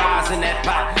block, rise in that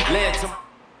pot. Led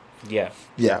to... Yeah.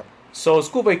 Yeah. So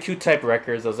Schoolboy Q type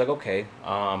records, I was like,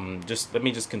 let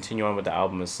me continue on with the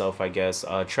album itself, I guess.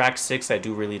 Track 6, I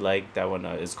do really like. That one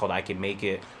is called I Can Make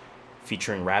It,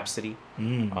 featuring Rhapsody.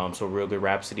 So real good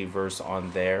Rhapsody verse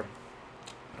on there.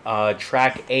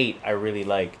 Track 8, I really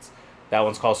liked. That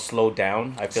one's called Slow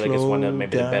Down. I feel like it's one of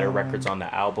maybe the better records on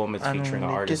the album. It's featuring an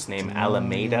artist named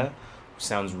Alameda, who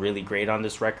sounds really great on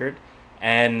this record.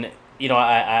 And,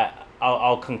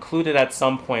 I'll conclude it at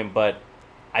some point, but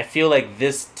I feel like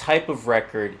this type of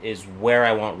record is where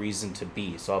I want Reason to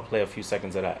be. So I'll play a few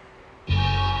seconds of that.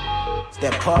 It's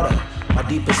that part of my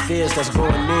deepest fears that's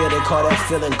growing near. They call that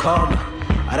feeling karma.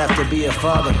 I'd have to be a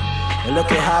father. And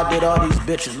look at how I did all these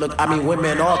bitches.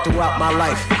 Women all throughout my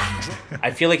life.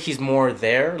 I feel like he's more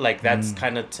there. Like, that's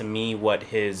kind of, to me, what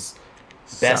his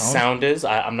best sound is.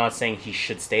 I'm not saying he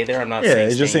should stay there. I'm not saying... Yeah,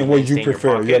 it's just saying what you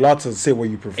prefer. You're allowed to say what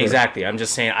you prefer. Exactly. I'm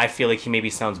just saying I feel like he maybe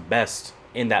sounds best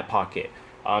in that pocket.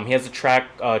 He has a track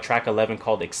 11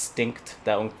 called Extinct.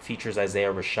 That one features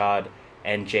Isaiah Rashad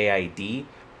and JID.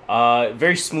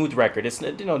 Very smooth record. It's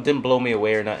didn't blow me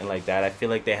away or nothing like that. I feel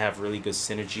like they have really good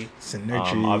synergy.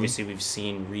 Obviously, we've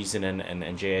seen Reason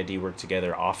and JID work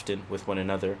together often with one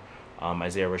another.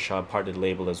 Isaiah Rashad part of the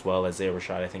label as well. Isaiah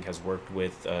Rashad, I think, has worked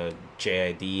with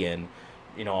JID and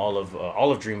all of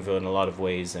Dreamville in a lot of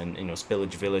ways, and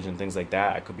Spillage Village and things like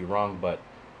that. I could be wrong, but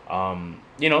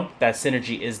that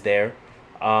synergy is there.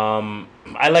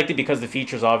 I liked it because the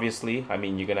features, obviously. I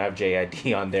mean, you're gonna have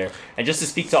JID on there, and just to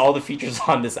speak to all the features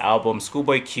on this album: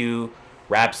 Schoolboy Q,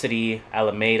 Rhapsody,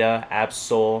 Alameda,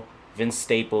 Ab-Soul, Vince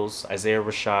Staples, Isaiah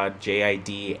Rashad,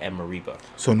 JID, and Mariba.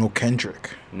 So no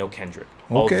Kendrick. No Kendrick.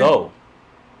 Okay.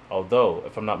 Although,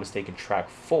 if I'm not mistaken, track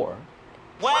 4.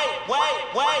 Wait.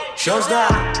 Shows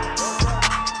that.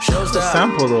 It's a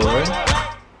sample though,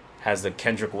 right? Has the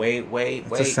Kendrick wait.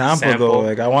 It's a sample though.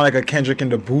 Like I want like a Kendrick in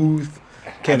the booth.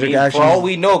 Kendrick actually. For all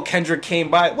we know, Kendrick came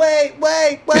by. Wait,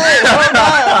 hold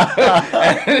on.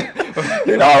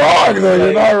 You're not wrong though.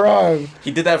 You're not wrong.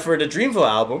 He did that for the Dreamville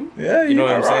album. Yeah, you know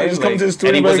what I'm saying. Just come to the studio,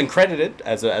 and he wasn't credited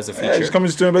as a feature. Yeah, just come to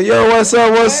the studio, but yo, what's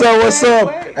up?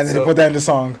 And then he put that in the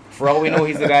song. For all we know,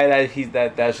 he's the guy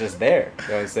that's just there. You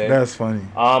know what I'm saying? That's funny.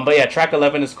 But yeah, track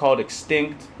 11 is called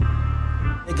Extinct.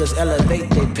 Niggas elevate,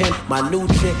 they pimp. My new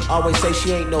chick always say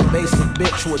she ain't no basic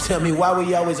bitch. Will tell me why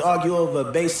we always argue over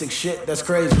basic shit. That's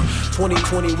crazy.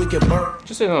 2020 we can burn.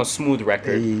 Just a smooth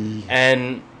record. Hey.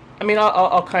 And I mean,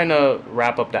 I'll kind of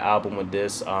wrap up the album with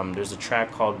this. There's a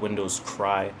track called Windows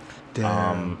Cry.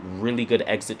 Damn. Really good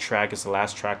exit track. It's the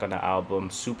last track on the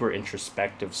album. Super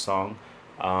introspective song.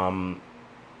 I'm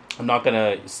not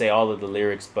gonna say all of the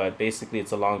lyrics, but basically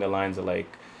it's along the lines of like,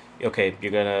 okay,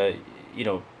 you're gonna,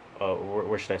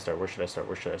 where should I start?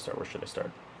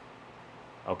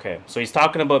 Okay, so he's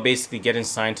talking about basically getting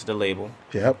signed to the label.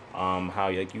 Yep.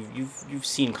 How like you've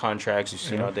seen contracts, you've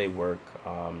seen how they work.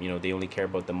 They only care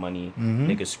about the money. Mm-hmm.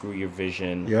 They could screw your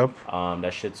vision. Yep.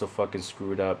 That shit's so fucking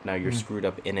screwed up. Now you're screwed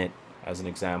up in it. As an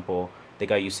example, they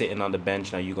got you sitting on the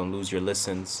bench. Now you're gonna lose your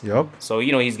listens. Yep. So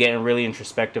he's getting really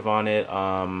introspective on it.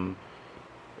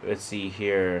 Let's see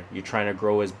here. You're trying to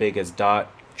grow as big as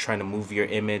Dot. Trying to move your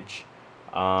image.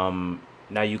 Now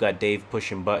you got Dave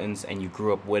pushing buttons, and you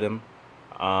grew up with him.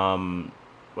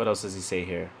 What else does he say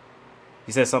here?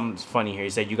 He says something funny here.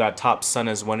 He said you got Top Son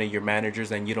as one of your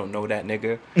managers, and you don't know that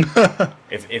nigga.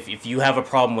 if you have a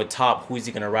problem with Top, who is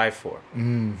he gonna ride for?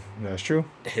 That's true.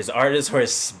 His artist or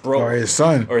his bro or his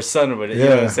son or you know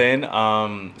what I'm saying?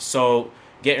 So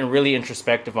getting really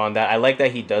introspective on that. I like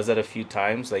that he does that a few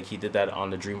times. Like he did that on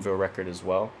the Dreamville record as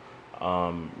well.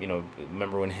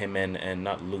 Remember when him and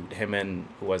not Luke, him and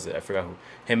who was it? I forgot who.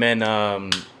 Him and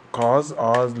Cause,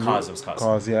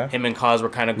 yeah. Him and Cause were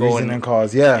kind of going, Reason and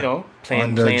Cause, yeah.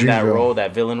 Playing that role,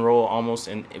 that villain role, almost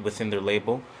within their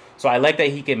label. So I like that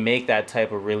he can make that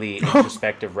type of really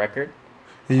introspective record.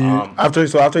 After you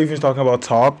finish talking about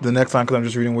Top, the next line, because I'm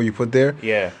just reading what you put there.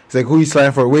 Yeah. It's like, who you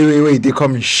signing for? Wait. They call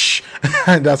me shh.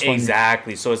 That's funny.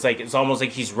 Exactly. So it's almost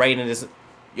like he's writing this.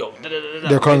 Yo.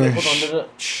 They're calling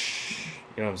shh.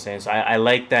 You know what I'm saying? So I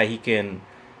like that he can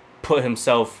put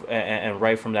himself and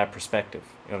write from that perspective.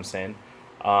 You know what I'm saying?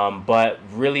 But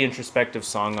really introspective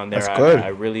song on there. That's good. I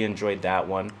really enjoyed that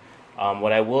one.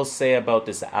 What I will say about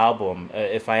this album,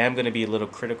 if I am going to be a little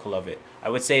critical of it, I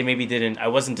would say I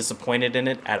wasn't disappointed in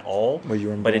it at all,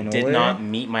 but it did not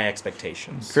meet my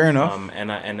expectations. Fair enough.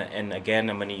 And again,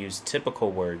 I'm going to use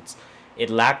typical words. It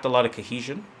lacked a lot of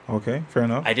cohesion. Okay, fair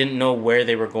enough. I didn't know where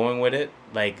they were going with it.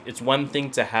 Like, it's one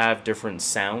thing to have different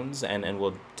sounds, and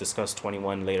we'll discuss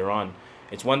 21 later on.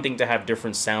 It's one thing to have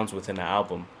different sounds within an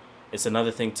album. It's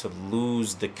another thing to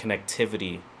lose the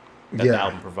connectivity that the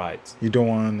album provides. You don't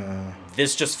want...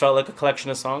 This just felt like a collection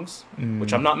of songs,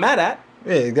 which I'm not mad at.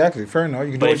 Yeah, exactly. Fair enough.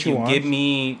 You can do what you want. But if you give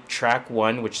me track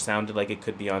 1, which sounded like it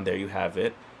could be on there, you have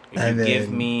it. If you give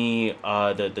me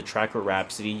the track with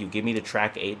Rhapsody, you give me the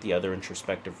track 8, the other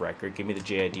introspective record, give me the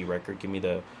JID record, give me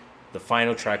the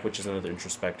final track, which is another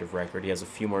introspective record. He has a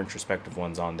few more introspective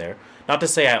ones on there. Not to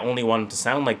say I only want him to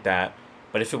sound like that,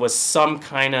 but if it was some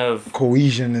kind of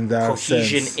cohesion in that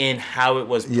sense. In how it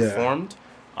was performed,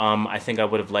 I think I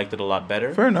would have liked it a lot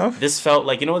better. Fair enough. This felt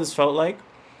like, you know what this felt like?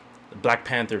 The Black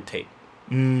Panther tape.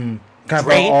 Kind of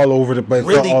felt all over the place.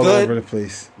 Really all good, over the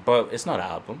place. But it's not an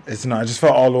album. It's not. It just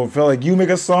felt all over. It felt like you make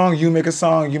a song,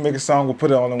 we'll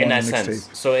put it all in one that mixtape. sense.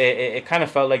 So it kind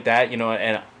of felt like that,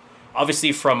 and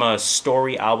obviously from a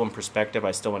story album perspective,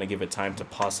 I still want to give it time to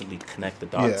possibly connect the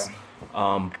dots.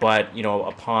 Yeah. But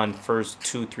upon first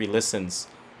 2-3 listens,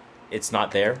 it's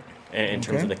not there in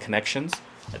terms of the connections.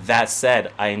 That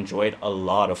said, I enjoyed a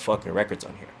lot of fucking records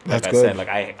on here. Like I said,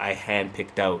 I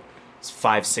handpicked out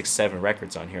 5, 6, 7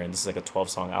 records on here, and this is like a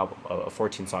 12-song album, a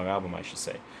 14-song album, I should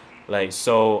say. Like,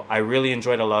 so I really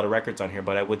enjoyed a lot of records on here,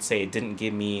 but I would say it didn't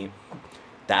give me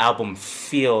the album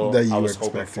feel that you I were was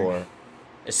hoping for,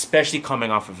 especially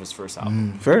coming off of his first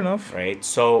album. Fair enough. Right?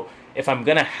 So if I'm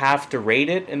going to have to rate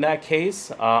it in that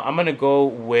case, I'm going to go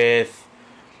with,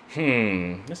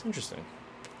 that's interesting.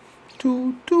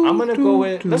 I'm going to go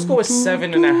with, let's go with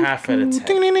 7.5 out of 10.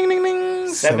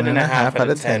 7.5 out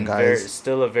of 10, guys.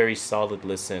 Still a very solid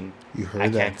listen. You heard I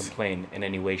that. can't complain in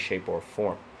any way, shape, or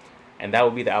form. And that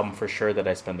will be the album for sure that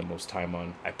I spend the most time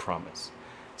on, I promise.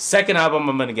 Second album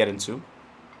I'm going to get into,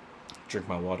 drink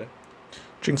my water.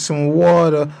 Drink some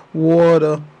water.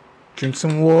 Drink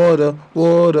some water.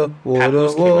 Water.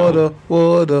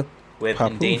 With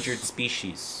Papoose. Endangered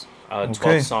Species.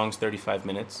 12 songs, 35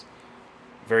 minutes.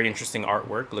 Very interesting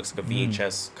artwork. Looks like a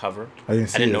VHS cover. I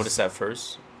didn't notice that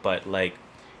first, but like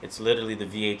it's literally the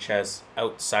VHS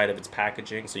outside of its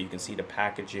packaging, so you can see the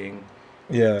packaging.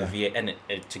 Yeah. And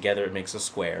it together it makes a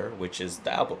square, which is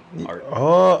the album art.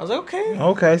 Oh. I was like, okay.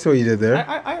 Okay, so what you did there.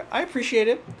 I appreciate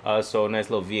it. So a nice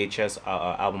little VHS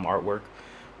album artwork.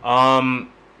 I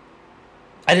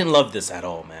didn't love this at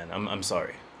all, man. I'm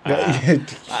sorry.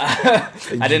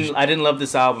 I didn't love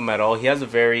this album at all. He has a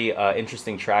very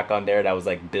interesting track on there that was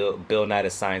like Bill Nye the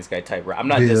Science Guy type. I'm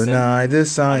not Bill dissing. Nye the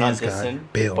Science Guy.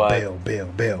 Bill.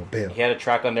 Bill. He had a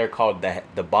track on there called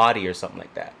the Body or something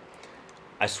like that.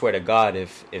 I swear to God,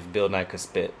 if Bill Nye could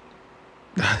spit,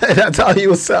 that's how he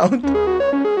would sound.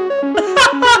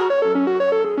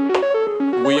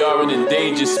 We are an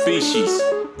endangered species.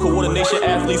 Coordination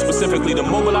athletes, specifically the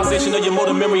mobilization of your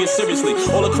motor memory is seriously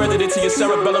all accredited to your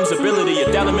cerebellum's ability.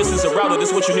 Your thalamus is a router, this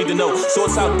is what you need to know. So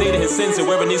it's outdated, his sensor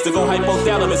where it needs to go.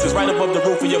 Hypothalamus is right above the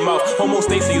roof of your mouth.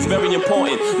 Homeostasis is very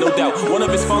important, no doubt. One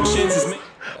of his functions is...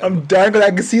 I'm dying because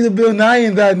I can see the Bill Nye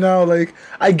in that now. Like,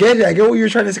 I get it. I get what you're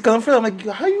trying to say. Cause I'm like,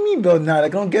 how you mean Bill Nye?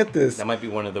 Like, I don't get this. That might be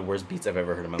one of the worst beats I've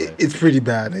ever heard in my life. It's pretty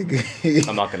bad. Like,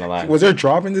 I'm not gonna lie. Was there a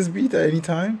drop in this beat at any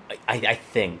time? I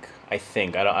think. I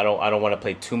don't want to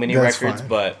play too many That's records, fine.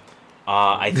 but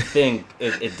I think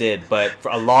it did. But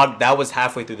for a lot, that was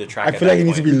halfway through the track. I feel like you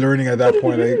need to be learning at that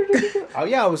point. Like, oh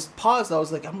yeah, I was paused. I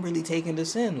was like, I'm really taking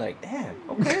this in. Like, damn,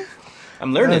 okay,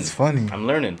 I'm learning. That's funny. I'm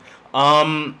learning.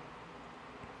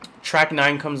 Track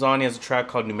 9 comes on. He has a track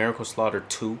called Numerical Slaughter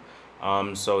 2.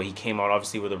 So he came out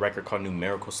obviously with a record called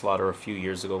Numerical Slaughter a few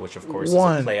years ago, which of course is a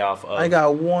playoff of I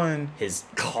got one. his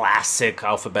classic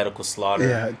Alphabetical Slaughter.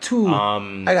 Yeah, 2.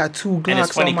 I got 2 Glocks. And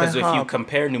it's funny because if you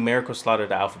compare Numerical Slaughter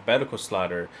to Alphabetical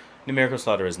Slaughter, Numerical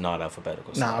Slaughter is not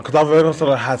Alphabetical Slaughter. Nah, because Alphabetical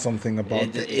Slaughter had something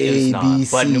about the A, B,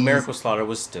 C. But Numerical Slaughter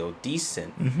was still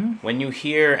decent. Mm-hmm. When you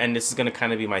hear, and this is going to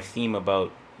kind of be my theme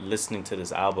about listening to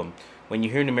this album, when you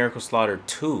hear Numerical Slaughter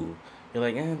 2, you're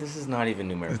like, this is not even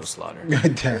Numerical Slaughter.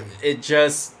 Damn. It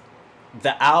just,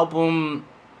 the album,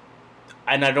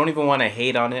 and I don't even want to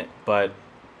hate on it, but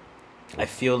I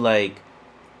feel like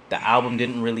the album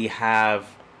didn't really have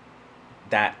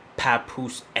that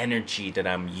Papoose energy that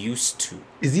I'm used to.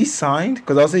 Is he signed?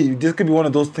 Because I'll say this could be one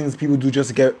of those things people do just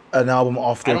to get an album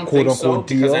off their quote-unquote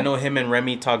deal. Because I know him and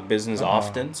Remy talk business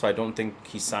often, so I don't think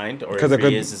he's signed. Or if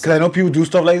he is, because I know people do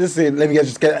stuff like this. Say, let me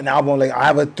just get an album. Like, I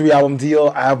have a 3-album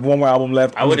deal. I have one more album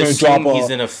left. I would assume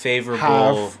he's in a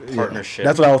favorable partnership.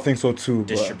 That's what I would think so too.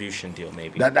 Distribution deal,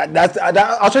 maybe. That's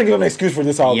I'll try to give him an excuse for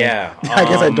this album. Yeah. I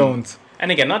guess I don't.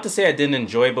 And again, not to say I didn't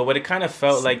enjoy it, but what it kind of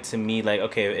felt like to me, like,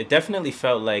 okay, it definitely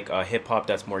felt like hip-hop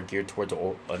that's more geared towards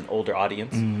an older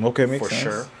audience. Okay, makes sense. For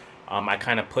sure. I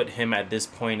kind of put him at this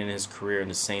point in his career in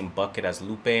the same bucket as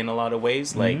Lupe in a lot of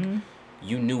ways. Like,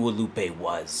 you knew what Lupe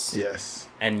was. Yes.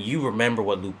 And you remember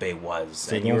what Lupe was.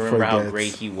 So and you remember how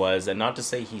great he was. And not to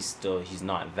say he's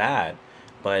not that,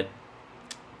 but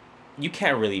you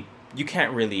can't really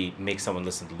make someone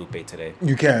listen to Lupe today.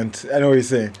 You can't. I know what you're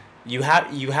saying. You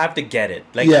have to get it.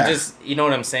 Like, you know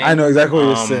what I'm saying? I know exactly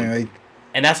what you're saying. Like,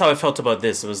 and that's how I felt about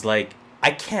this. It was like,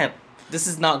 this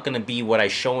is not going to be what I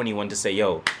show anyone to say,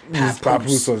 yo,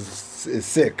 Papoose is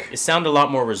sick. It sounded a lot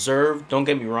more reserved. Don't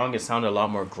get me wrong. It sounded a lot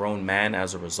more grown man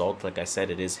as a result. Like I said,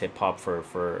 it is hip hop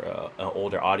for an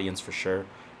older audience for sure.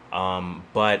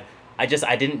 But I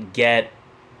didn't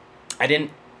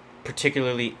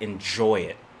particularly enjoy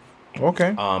it.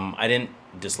 Okay. I didn't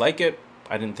dislike it.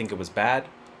 I didn't think it was bad.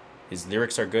 His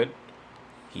lyrics are good.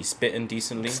 He's spitting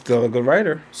decently. Still a good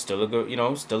writer. Still a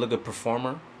good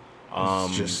performer.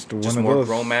 Just more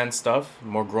grown man stuff,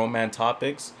 more grown man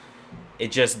topics.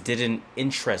 It just didn't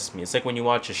interest me. It's like when you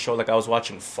watch a show, like I was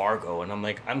watching Fargo, and I'm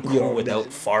like, I'm cool without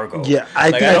Fargo. Yeah,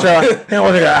 I think I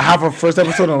watched half of first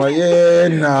episode, and I'm like, yeah,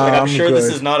 nah, like, I'm sure good.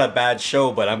 This is not a bad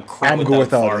show, but I'm cool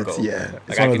without Fargo. It. Yeah,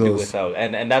 like I can do without,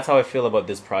 and that's how I feel about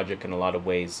this project in a lot of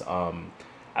ways.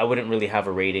 I wouldn't really have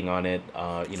a rating on it.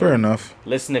 Fair enough.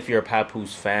 Listen if you're a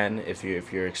Papoose fan. If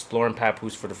you're exploring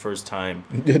Papoose for the first time,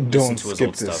 Don't listen to his skip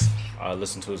old this. stuff.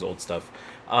 Listen to his old stuff.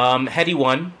 Heady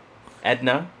One,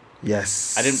 Edna.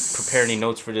 Yes. I didn't prepare any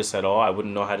notes for this at all. I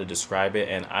wouldn't know how to describe it,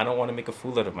 and I don't want to make a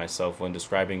fool out of myself when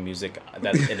describing music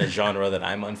that's in a genre that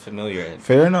I'm unfamiliar in.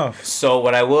 Fair enough. So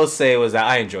what I will say was that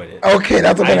I enjoyed it. Okay,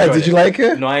 that's what I did. You like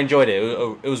it? No, I enjoyed it.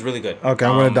 It was really good. Okay,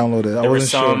 I'm gonna download it.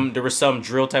 There were some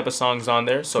drill type of songs on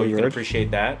there, so you can appreciate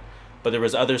that. But there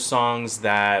was other songs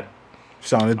that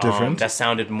sounded different. That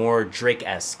sounded more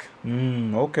Drake-esque.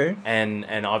 Okay. And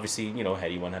obviously,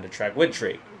 Heady One had a track with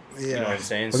Drake. Yeah. You know what I'm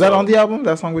saying? Was that on the album?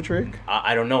 That song with Drake?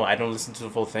 I don't know. I don't listen to the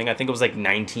full thing. I think it was like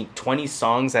 20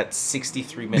 songs at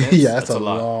 63 minutes. Yeah, that's a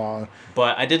lot.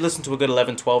 But I did listen to a good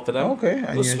 11, 12 for them. Okay,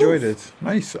 and you enjoyed it.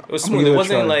 Nice. It was smooth. It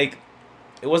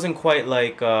wasn't quite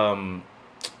like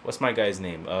what's my guy's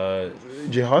name?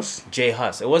 J Hus. J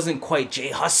Hus. It wasn't quite J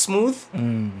Hus smooth,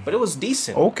 but it was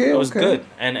decent. Okay, it was good.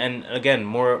 And again,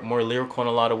 more lyrical in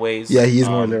a lot of ways. Yeah, he is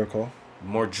more lyrical.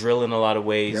 More drill in a lot of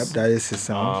ways. Yep, that is his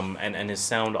sound. And his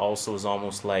sound also is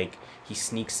almost like he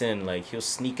sneaks in, like he'll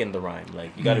sneak in the rhyme.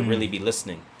 Like you got to really be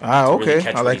listening. Okay. Really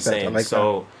catch I what like he's that. saying. I like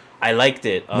so I liked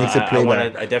it. Makes it play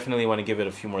back. I definitely want to give it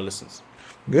a few more listens.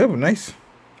 Good, nice.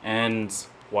 And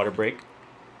Water Break.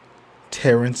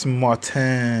 Terrence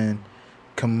Martin,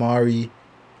 Kamari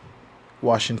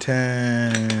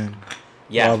Washington,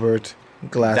 Robert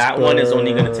Glasper. That one is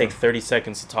only going to take 30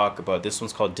 seconds to talk about. This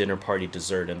one's called Dinner Party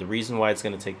Dessert. And the reason why it's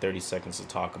going to take 30 seconds to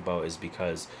talk about is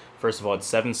because, first of all, it's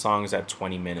 7 songs at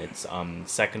 20 minutes.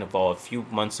 Second of all, a few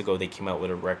months ago, they came out with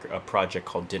a project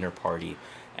called Dinner Party.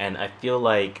 And I feel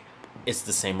like it's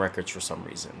the same records for some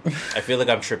reason. I feel like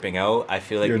I'm tripping out. I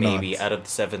feel like maybe out of the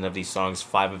 7 of these songs,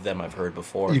 5 of them I've heard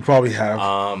before. You probably have.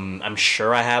 I'm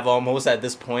sure I have almost at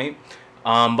this point.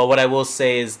 But what I will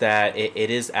say is that it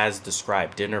is as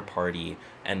described, dinner party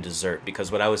and dessert.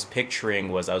 Because what I was picturing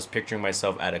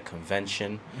myself at a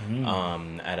convention,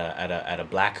 at a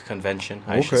black convention,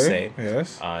 I should say.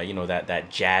 Yes.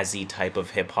 That jazzy type of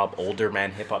hip hop, older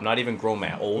man hip hop, not even grown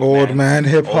man, old man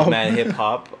hip hop. Old man hip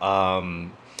hop.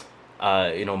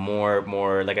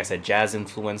 More like I said, jazz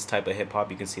influence type of hip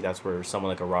hop. You can see that's where someone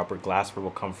like a Robert Glasper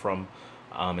will come from.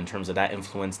 In terms of that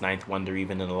influence, Ninth Wonder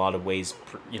even in a lot of ways,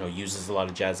 uses a lot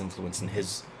of jazz influence in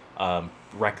his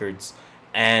records.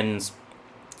 And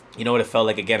you know what it felt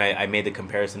like? Again, I made the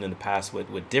comparison in the past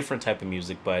with different type of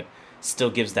music, but still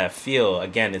gives that feel.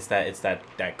 Again, it's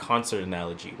that concert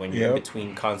analogy when you're in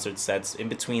between concert sets, in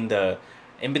between the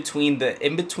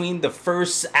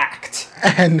first act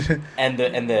and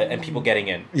people getting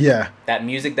in. Yeah. That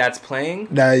music that's playing.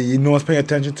 That no one's paying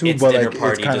attention to, it's but dinner like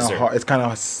party it's kind of dessert. hard. It's kind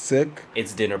of sick.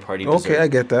 It's dinner party Okay, dessert. I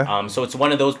get that. So it's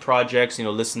one of those projects.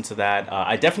 Listen to that.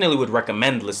 I definitely would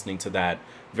recommend listening to that.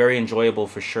 Very enjoyable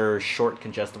for sure. Short,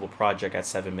 congestible project at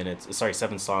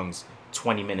 7 songs,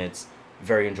 20 minutes.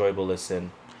 Very enjoyable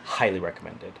listen. Highly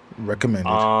recommended.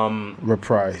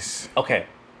 Reprise. Okay.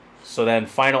 So then,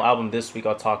 final album this week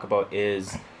I'll talk about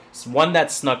is one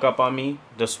that snuck up on me.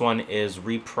 This one is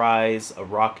Reprise, a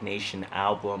Rock Nation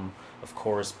album, of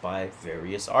course, by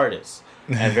various artists.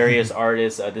 And various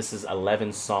artists, this is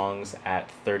 11 songs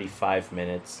at 35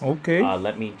 minutes. Okay.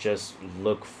 Let me just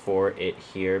look for it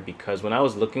here, because when I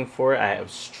was looking for it, I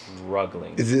was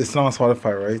struggling. It's not on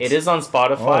Spotify, right? It is on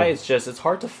Spotify. Oh. It's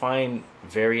hard to find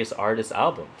various artists'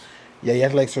 albums. Yeah, you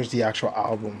have to search the actual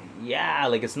album.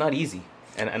 Yeah, it's not easy.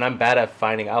 And I'm bad at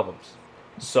finding albums.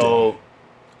 So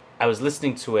I was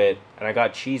listening to it, and I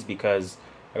got cheesed because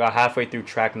I got halfway through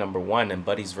track number 1, and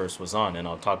Buddy's verse was on. And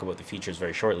I'll talk about the features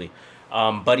very shortly.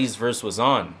 Buddy's verse was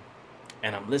on.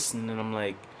 And I'm listening, and I'm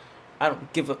like, I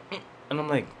don't give a... And I'm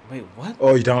like, wait, what?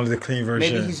 Oh, you downloaded the clean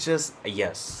version. Maybe he's just...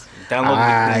 Yes. Downloaded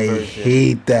the clean version. I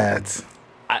hate that.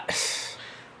 I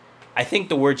think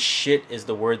the word shit is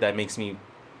the word that makes me...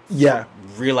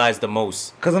 realize the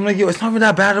most. Because I'm like, yo, it's not even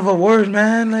that bad of a word,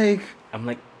 man. I'm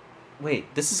like,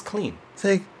 wait, this is clean. It's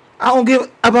like, I don't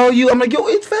give about you. I'm like, yo,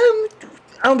 it's fam.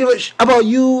 I don't give a about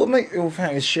you. I'm like, yo,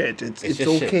 fam, it's shit. It's okay. Shit.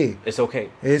 It's okay.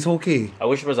 It's okay. I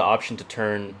wish there was an option to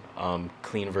turn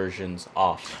clean versions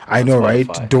off. I know,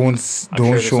 Spotify. right? Don't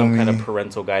sure show some me kind of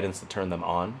parental guidance to turn them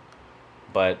on,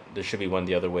 but there should be one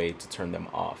the other way to turn them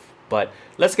off. But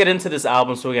let's get into this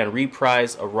album. So again,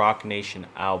 Reprise, a Rock Nation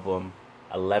album.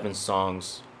 11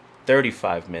 songs,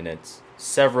 35 minutes.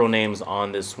 Several names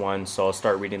on this one, so I'll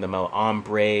start reading them out.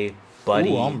 Ombre,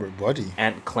 Buddy,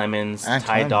 Ant Clemens,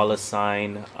 Ty Dolla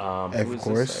 $ign, of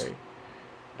course,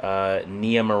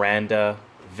 Nia Miranda,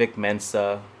 Vic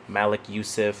Mensa, Malik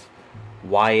Yusuf,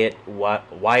 Wyatt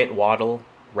Waddle,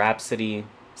 Rhapsody,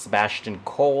 Sebastian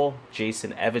Cole,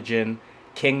 Jason Evigan,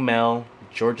 King Mel,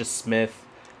 Georgia Smith,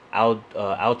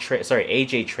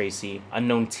 AJ Tracy,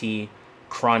 Unknown T,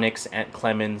 Chronix, Ant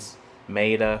Clemens,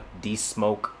 Maida, D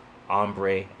Smoke,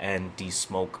 Ombre, and D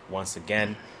Smoke once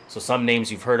again. So some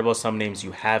names you've heard about, some names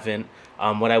you haven't.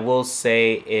 What I will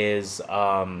say is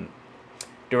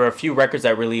there were a few records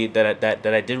that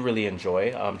I did really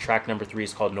enjoy. Track number 3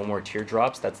 is called No More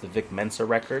Teardrops. That's the Vic Mensa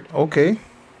record. Okay.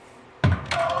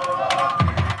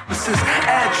 This is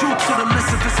add you to the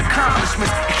list of his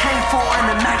accomplishments. It came for in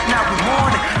the night, now we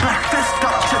mourn it. Black fist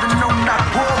up to the no-knock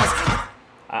warmers.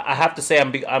 I have to say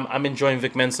I'm enjoying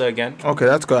Vic Mensa again. Okay,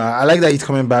 that's good. I like that he's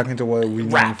coming back into what we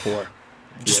know him for.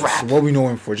 Just rap. What we know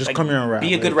him for. Just like, come here and rap.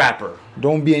 Be a good rapper.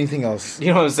 Don't be anything else. You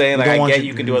know what I'm saying? Like, I get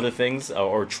you can do other things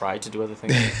or try to do other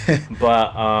things.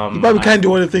 But you probably can't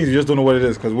do other things. You just don't know what it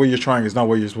is because what you're trying is not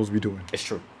what you're supposed to be doing. It's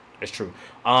true.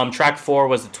 Track 4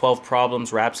 was the 12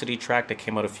 Problems Rhapsody track that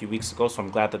came out a few weeks ago, so I'm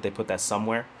glad that they put that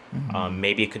somewhere. Mm-hmm.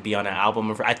 Maybe it could be on an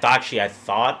album of her. I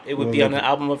thought it would be on an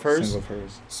album of hers.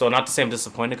 So not to say I'm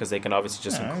disappointed because they can obviously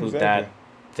just include that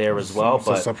there as well. It's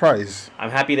but a surprise.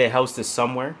 I'm happy they housed this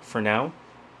somewhere for now.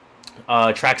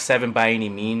 Track 7, By Any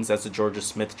Means, that's a Georgia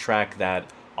Smith track that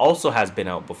also has been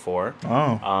out before.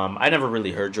 Oh. I never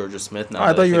really heard Georgia Smith. Now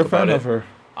I thought you were a fan of her.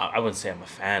 I wouldn't say I'm a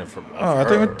fan of her. I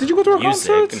thought did you go to her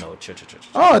concert? No,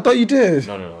 Oh, I thought you did.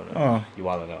 No. Oh. You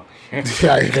wanna know?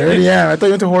 Yeah, I already am. I thought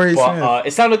you went to Jorge Smith.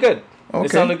 It sounded good. Okay.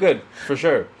 It sounded good for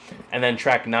sure. And then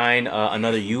track 9,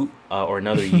 Another Youth or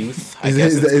Another Youth.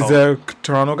 Is there a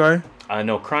Toronto guy?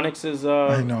 No, Chronix is.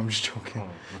 I know, I'm just joking.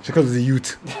 Just because of the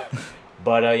youth.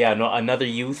 But Another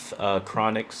Youth,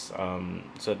 Chronix.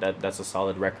 So that's a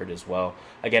solid record as well.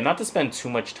 Again, not to spend too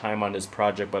much time on this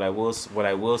project, but what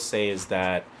I will say is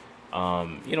that,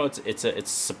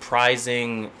 it's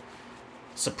surprising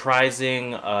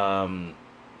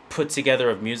put together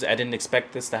of music. I didn't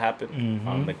expect this to happen.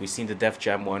 Mm-hmm. Like we've seen the Def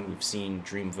Jam one, we've seen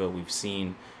Dreamville, we've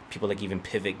seen people like even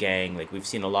Pivot Gang. Like we've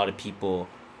seen a lot of people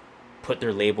put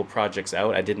their label projects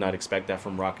out. I did not expect that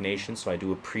from Rock Nation, so I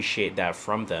do appreciate that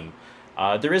from them.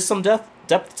 There is some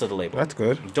depth to the label. That's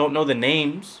good. Don't know the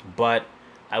names, but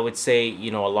I would say,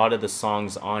 a lot of the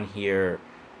songs on here,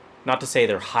 not to say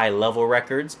they're high-level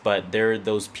records, but they're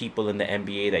those people in the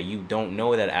NBA that you don't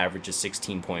know that average is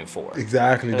 16.4.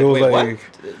 Exactly. Those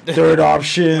third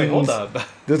options. Wait, hold up.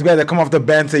 Those guys that come off the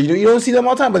bench, you don't see them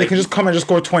all the time, but they can just come and just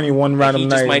score 21 random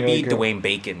night. He just might be Dwayne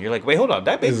Bacon. You're like, wait, hold on.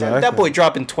 That boy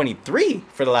dropping 23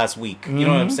 for the last week. You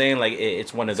know what I'm saying? Like,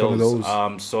 it's one of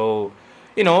those. So...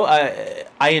 I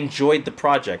enjoyed the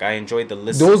project. I enjoyed the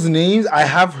listen. Those names, I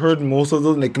have heard most of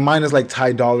those. Like, mine is like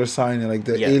Ty Dolla $ign and like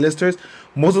the A-listers.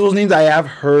 Most of those names I have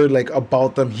heard like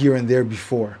about them here and there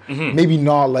before. Mm-hmm. Maybe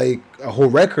not like a whole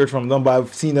record from them, but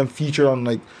I've seen them featured on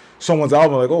like someone's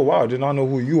album. Like, oh wow, I did not know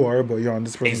who you are, but you're on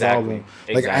this person's album.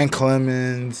 Like Ant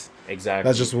Clemens. Exactly.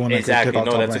 That's just one I could pick off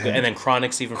top of my head. And then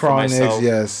Chronix even for myself.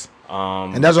 Yes.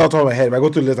 And that's all top of my head. If I go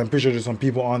through the list, I'm pretty sure there's some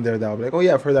people on there that will be like, oh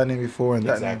yeah, I've heard that name before and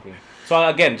that name. So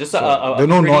again, just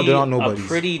a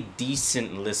pretty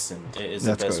decent listen is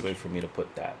the best way for me to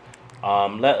put that.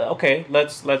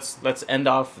 Let's end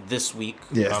off this week.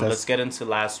 Yes, let's get into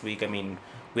last week. I mean,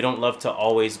 we don't love to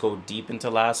always go deep into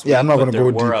last week. Yeah, I'm not going to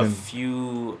go deep. There were a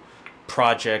few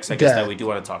projects, I guess, that we do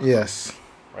want to talk about. Yes.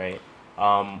 Right.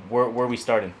 Where are we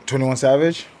starting? 21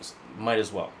 Savage. Might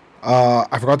as well.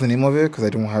 I forgot the name of it because I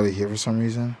don't have it here for some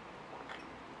reason.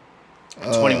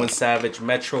 21 Savage,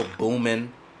 Metro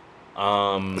Boomin.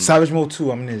 Savage Mode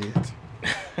 2, I'm an idiot.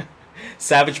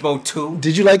 Savage Mode 2.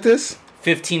 Did you like this?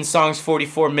 15 songs,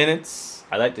 44 minutes.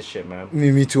 I like this shit, man.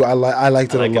 Me too. I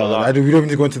liked it a lot. We don't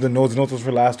need to go into the notes. The notes was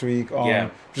for last week.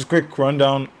 Just quick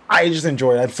rundown. I just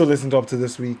enjoyed it. I've still listened up to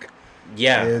this week.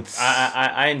 Yeah,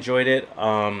 I enjoyed it.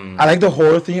 I like the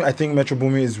horror theme. I think Metro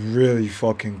Boomin is really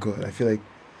fucking good. I feel like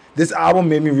this album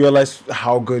made me realize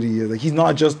how good he is. Like, he's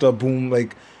not just a boom,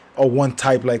 like a one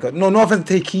type, like no offense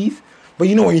to Tay Keith, but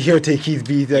you know when you hear Tay Keith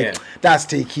beat, like that's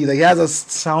Tay Keith. Like, he has a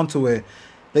sound to it.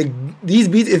 Like, these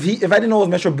beats, if I didn't know it was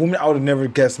Metro Boomin, I would have never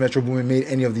guessed Metro Boomin made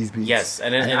any of these beats. Yes,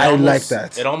 and I like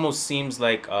that. It almost seems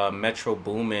like Metro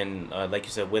Boomin, like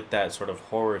you said, with that sort of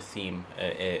horror theme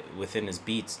within his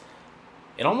beats.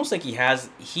 It almost like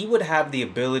he would have the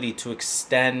ability to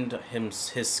extend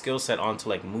his skill set onto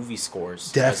like movie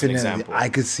scores. Definitely, as an example. I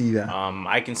could see that.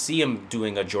 I can see him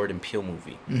doing a Jordan Peele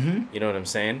movie. Mm-hmm. You know what I'm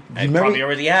saying? And probably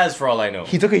already has, for all I know.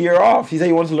 He took a year off. He said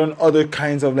he wanted to learn other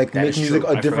kinds of like make music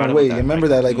a different way. Remember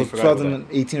that? Like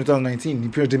 2018 or 2019, he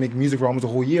pretty much did make music for almost a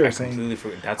whole year, saying,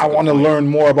 "I want to learn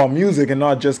more about music and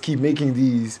not just keep making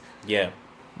these." Yeah.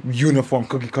 uniform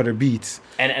cookie cutter beats.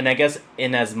 And I guess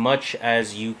in as much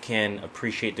as you can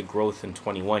appreciate the growth in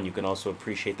 21, you can also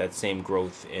appreciate that same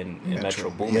growth in Metro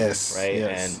Boomin. Yes, right?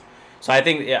 yes. And so I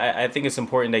think it's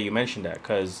important that you mentioned that,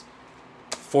 because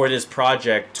for this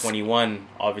project, 21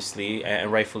 obviously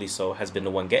and rightfully so has been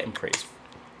the one getting praise.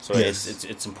 So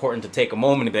it's important to take a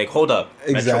moment and be like, hold up,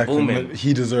 exactly. Metro Boomin,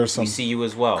 he deserves some. We see you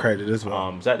as well. Credit as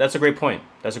well. That's a great point.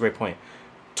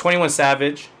 21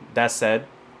 Savage. That said,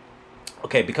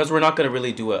 okay, because we're not going to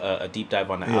really do a deep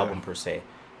dive on the album per se.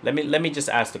 Let me just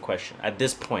ask the question. At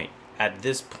this point,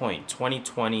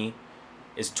 2020,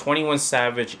 is 21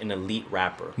 Savage an elite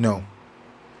rapper? No.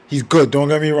 He's good, don't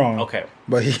get me wrong. Okay.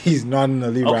 But he's not an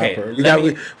elite rapper.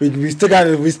 We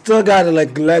still gotta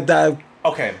like let that.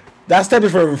 Okay. That's step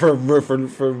is for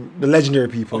the legendary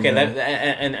people. Okay,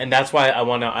 and that's why I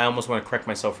almost want to correct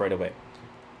myself right away.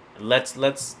 Let's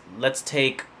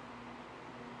take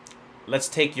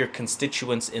your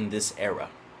constituents in this era.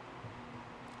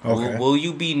 Okay. Will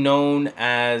you be known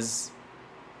as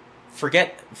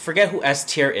forget who S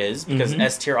tier is, because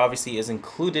S tier obviously is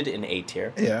included in A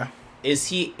tier. Yeah. Is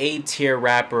he A tier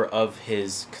rapper of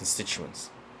his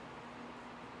constituents?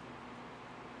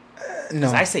 No.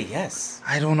 I say yes.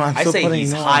 I don't know. I say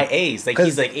he's high A's. Like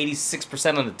he's like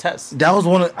 86% on the test. That was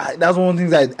one of the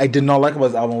things I did not like about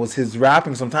his album was his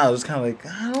rapping. Sometimes it was kind of like,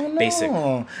 I don't know. Basic.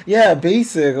 Yeah,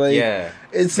 basic. Like, yeah.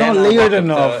 It's not layered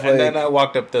enough. And then I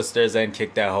walked up the stairs and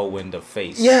kicked that hoe in the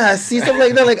face. Yeah, see stuff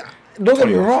like that. Like, don't get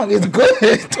me wrong, it's good.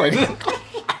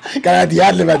 Got to add the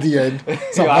ad lib at the end.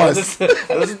 I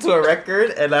listened to a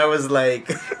record and I was like,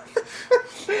 you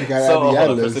got to add the ad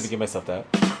libs. First, to give myself that.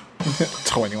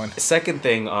 21. Second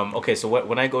thing, okay, so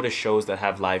when I go to shows that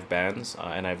have live bands,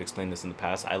 and I've explained this in the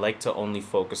past, I like to only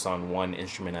focus on one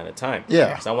instrument at a time.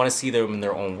 Yeah. So I want to see them in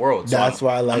their own world. So That's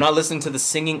why I like. I'm not listening to the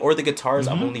singing or the guitars.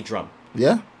 I'm only drum.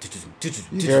 Yeah.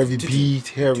 Heavy beat,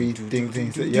 heavy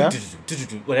things. Yeah.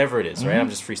 Whatever it is, right? I'm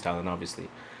just freestyling, obviously.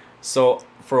 So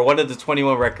for one of the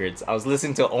 21 records, I was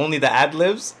listening to only the ad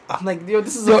libs. I'm like, yo,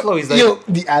 this is a flow. He's like,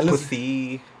 the ad libs.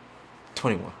 Pussy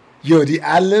 21. Yo, the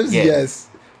ad libs, yes.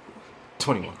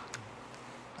 21.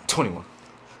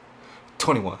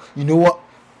 You know what?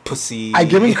 Pussy. I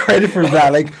give him credit for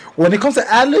that. Like, when it comes to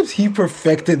ad-libs, he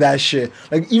perfected that shit.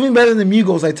 Like, even better than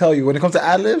Migos, I tell you. When it comes to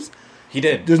ad-libs, he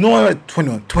did. There's no one like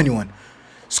 21.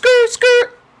 Skirt.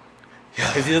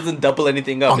 Because he doesn't double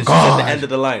anything up. On it's God. just at the end of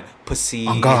the line. Pussy.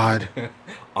 On God.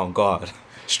 On God.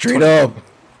 Straight 21. up.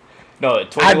 No,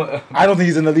 21. I don't think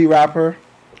he's an elite rapper,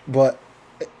 but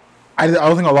I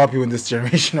don't think a lot of people in this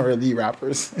generation are elite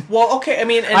rappers. Well, okay, I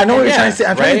mean, I know what you're trying to say.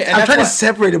 I'm trying to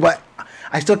separate it, but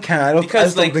I still can't. I don't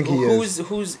think he is.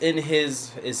 Who's in his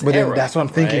but era? Then that's what I'm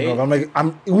thinking right? of. I'm like,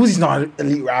 Uzi's not an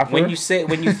elite rapper. When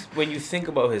you think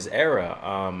about his era,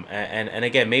 and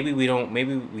again, maybe we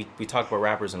talk about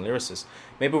rappers and lyricists.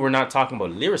 Maybe we're not talking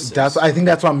about lyricists. I think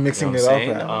that's why I'm mixing it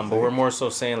up. But we're more so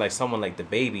saying like someone like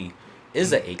DaBaby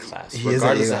is an A class,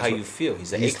 regardless of how you feel.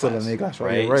 He's an A class. Still an A class,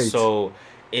 right? So.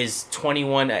 Is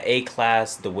 21 an A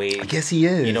class the way... I guess he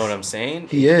is. You know what I'm saying?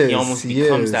 He is. He almost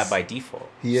becomes that by default.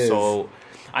 He is. So,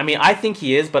 I mean, I think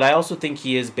he is, but I also think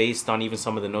he is based on even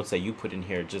some of the notes that you put in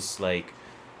here, just like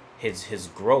his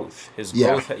growth. His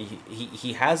growth,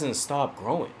 he hasn't stopped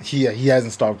growing. He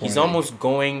hasn't stopped growing. He's almost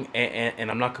going,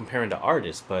 and I'm not comparing to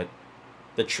artists, but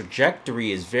the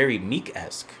trajectory is very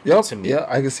Meek-esque to me. Yeah,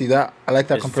 I can see that. I like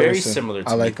that comparison. Very similar to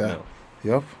I like Meek that. Mill.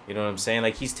 Yep. You know what I'm saying?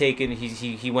 Like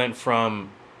he went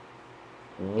from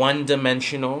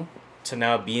one-dimensional to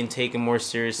now being taken more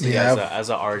seriously as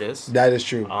an artist. That is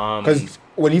true. Because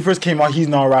when he first came out, he's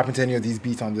not rapping to any of these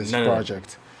beats on this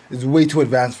project. It's way too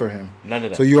advanced for him. None of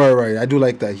that. So you are right. I do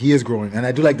like that. He is growing. And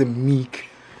I do like the Meek.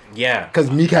 Yeah. Because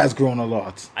Meek has grown a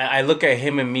lot. I look at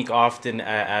him and Meek often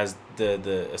as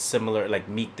the similar, like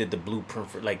Meek did the blueprint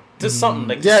for, like, just something.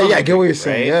 Like Yeah, I get what you're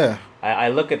saying. Right? Yeah. I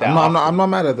look at that. I'm not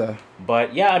mad at that.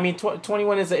 But yeah, I mean,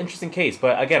 21 is an interesting case.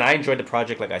 But again, I enjoyed the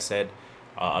project, like I said.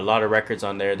 A lot of records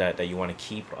on there that you want to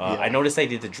keep. I noticed they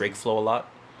did the Drake flow a lot.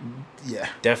 Yeah.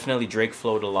 Definitely Drake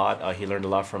flowed a lot. He learned a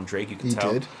lot from Drake, you can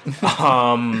tell. He did.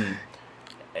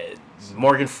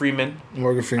 Morgan Freeman. I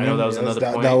know that was another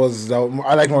point.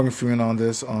 I like Morgan Freeman on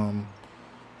this.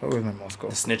 What was my mouse go?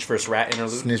 The Snitch vs. Rat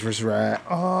interlude. Snitch vs. Rat.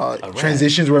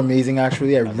 Transitions were amazing,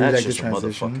 actually. I really like the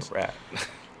transitions.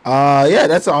 Yeah,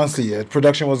 that's honestly it.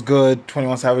 Production was good.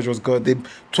 21 Savage was good.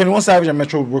 21 Savage and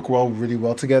Metro work really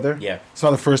well together. Yeah. It's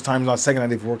not the first time, not the second that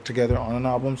they've worked together on an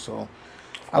album, so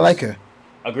I like it.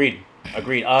 Agreed.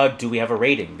 Do we have a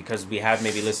rating? Because we have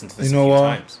maybe listened to this a few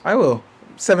times. I will.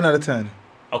 7 out of 10.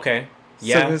 Okay.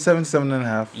 Yeah.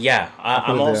 7.5. Yeah,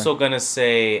 I'm also gonna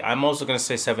say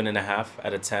 7.5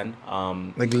 out of 10.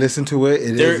 Like listen to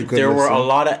it. There were a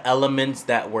lot of elements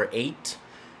that were 8,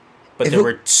 but there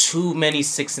were too many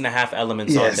 6.5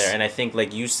 elements on there. And I think,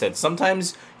 like you said,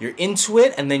 sometimes you're into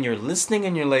it and then you're listening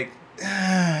and you're like,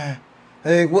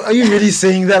 like, what, are you really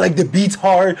saying that? Like the beat's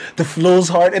hard, the flow's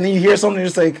hard, and then you hear something, you're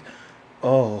just like,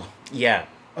 oh, yeah,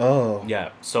 oh, yeah.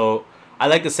 So I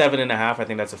like the 7.5. I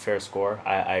think that's a fair score.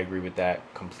 I agree with that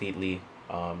completely.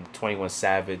 21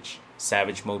 Savage,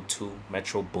 Savage Mode 2,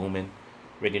 Metro Boomin.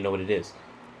 Already know what it is.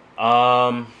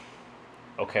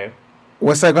 Okay.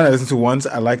 West Side Gun I listened to once.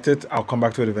 I liked it. I'll come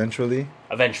back to it eventually.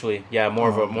 Eventually, yeah. More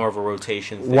of a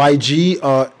rotation thing.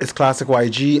 YG, it's classic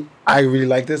YG. I really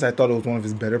like this. I thought it was one of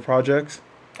his better projects.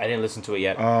 I didn't listen to it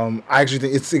yet. I actually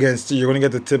think it's you're gonna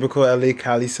get the typical LA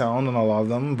Cali sound on a lot of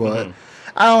them, but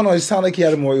I don't know. It sounded like he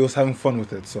was having fun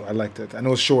with it, so I liked it. And it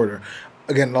was shorter.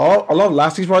 Again, a lot of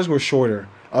last week's projects were shorter.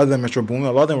 Other than Metro Boomin,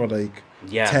 a lot of them were like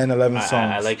 10, 11 songs.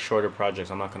 I like shorter projects.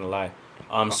 I'm not gonna lie.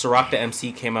 Ciroc the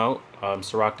MC came out.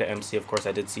 Ciroc the MC, of course,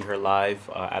 I did see her live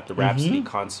at the Rhapsody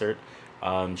concert.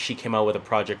 She came out with a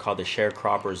project called The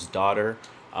Sharecropper's Daughter.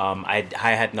 I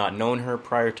had not known her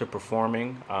prior to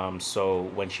performing, so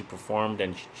when she performed,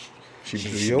 and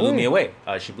she blew me away.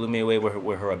 She blew me away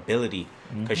with her ability,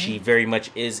 because she very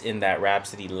much is in that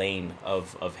Rhapsody lane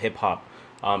of hip hop.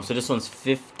 So this one's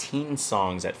 15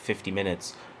 songs at 50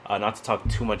 minutes. Not to talk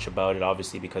too much about it,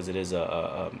 obviously, because it is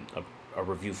a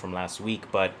review from last week,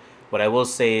 but what I will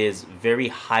say is very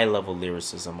high level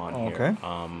lyricism on here.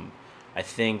 I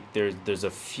think there's a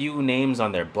few names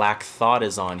on there. Black Thought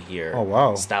is on here. Oh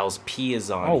wow. Styles P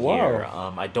is on here.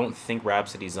 I don't think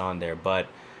Rhapsody's on there, but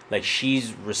like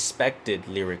she's respected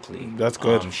lyrically. That's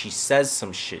good. She says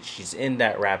some shit. She's in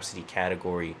that Rhapsody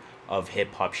category of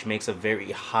hip hop. She makes a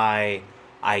very high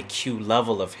IQ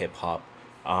level of hip hop.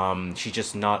 She's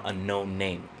just not a known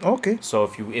name. Okay. So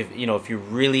if you're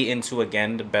really into,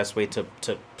 again, the best way to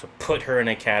put her in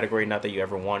a category, not that you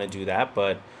ever want to do that,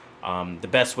 but the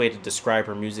best way to describe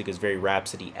her music is very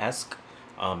Rhapsody-esque,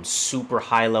 super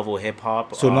high level hip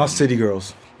hop. So not City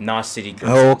Girls. Not City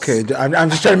Girls. Oh, okay. I'm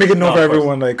just trying to make it known for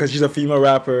everyone, like, because she's a female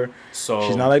rapper. So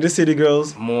she's not like the City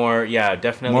Girls. More, yeah,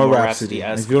 definitely more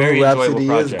Rhapsody-esque. If you know who Rhapsody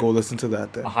is, go listen to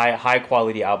that then. A high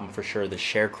quality album for sure. The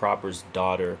Sharecropper's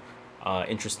Daughter.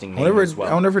 Interesting name as well.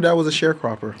 I wonder if that was a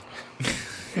sharecropper.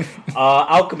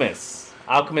 Alchemist.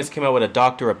 Alchemist came out with a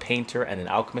doctor, a painter, and an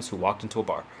alchemist who walked into a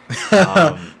bar.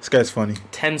 This guy's funny.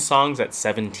 10 songs at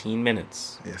 17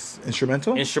 minutes. Yes.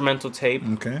 Instrumental? Instrumental tape.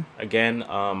 Okay. Again,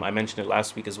 I mentioned it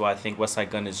last week as well. I think West Side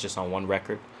Gun is just on one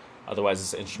record. Otherwise,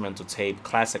 it's instrumental tape.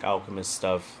 Classic Alchemist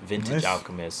stuff. Vintage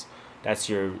Alchemist. That's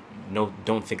your... No,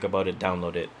 don't think about it.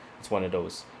 Download it. It's one of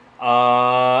those.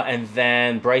 And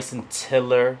then Bryson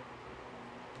Tiller...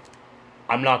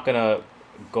 I'm not going to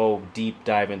go deep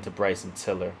dive into Bryson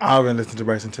Tiller. I haven't listened to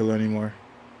Bryson Tiller anymore.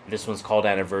 This one's called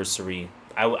Anniversary.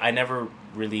 I never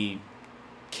really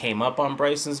came up on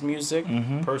Bryson's music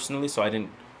personally, so I didn't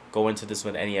go into this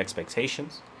with any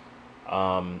expectations.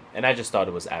 And I just thought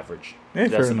it was average. Yeah,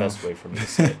 that's the best way for me to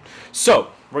say it.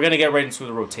 So, we're going to get right into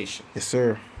the rotation. Yes,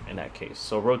 sir. In that case.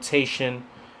 So, rotation...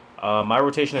 my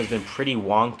rotation has been pretty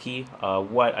wonky.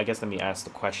 I guess let me ask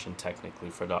the question technically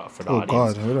for the audience.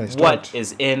 God, where did I start? What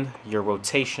is in your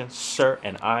rotation, sir?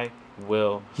 And I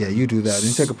will. Yeah, you do that. Let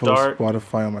me take a post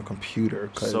Spotify on my computer.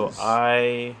 So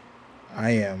I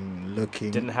am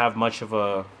looking. Didn't have much of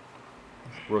a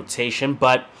rotation,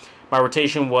 but my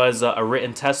rotation was a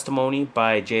written testimony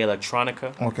by Jay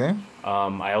Electronica. Okay.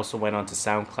 I also went on to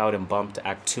SoundCloud and bumped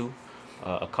Act 2.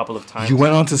 A couple of times. You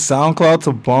went on to SoundCloud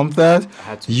to bump that? I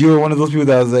had to. You were one of those people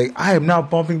that was like, I am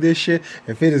not bumping this shit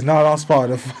if it is not on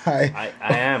Spotify. I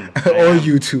am. Or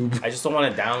YouTube. I just don't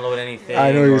want to download anything.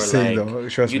 I know what you're saying, though.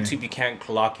 Trust YouTube, me. You can't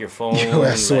lock your phone. Yo,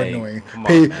 that's so annoying. Come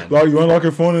on, man. You want to lock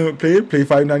your phone and play it? Pay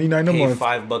 $5.99 a month. Pay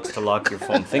 $5 to lock your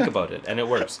phone. Think about it. And it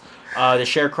works. The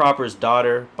Sharecropper's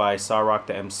Daughter by Ciroc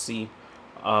the MC.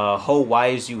 Ho, Why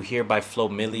Is You Here by Flo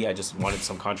Milli. I just wanted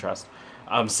some contrast.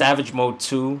 Savage Mode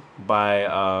 2 by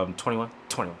 21.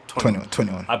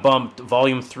 I bumped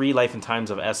Volume 3, Life and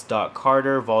Times of S.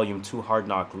 Carter, Volume 2, Hard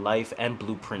Knock Life, and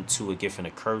Blueprint 2, A Gift and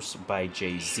a Curse by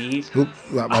Jay-Z.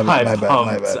 My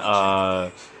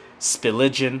bad.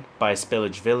 Spilligion by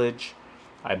Spillage Village.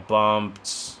 I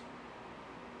bumped...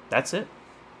 That's it.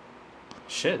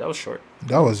 Shit, that was short.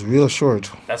 That was real short.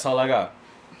 That's all I got.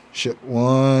 Shit,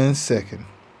 1 second.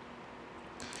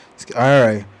 All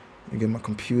right. Let me get my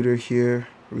computer here.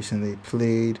 Recently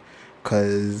played,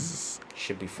 cause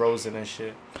should be frozen and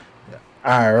shit.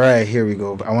 All right, here we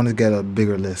go. I want to get a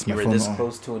bigger list. You were this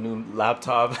close to a new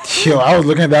laptop. Yo, I was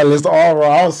looking at that list all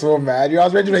wrong. I was so mad. Yo, I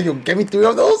was ready to like, yo, get me 3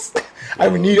 of those. I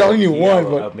only need one,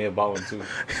 but I may have bought one too.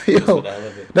 Yo,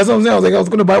 that's what I'm saying. I was like, I was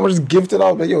gonna buy one, just gift it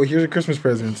out. But yo, here's a Christmas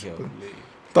present.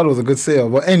 Thought it was a good sale,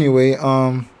 but anyway,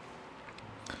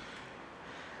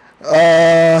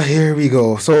 here we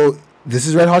go. So this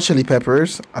is Red Hot Chili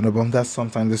Peppers, an album that's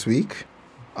sometime this week.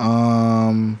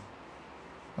 Oh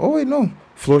wait, no.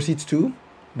 Floor Seats 2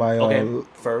 by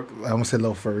Ferg. I almost said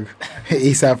Lil Ferg.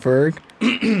 ASAP Ferg.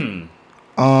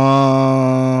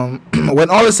 When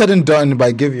All Is Said and Done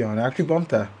by Giveon. I actually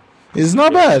bumped that. It's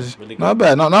not bad. Really not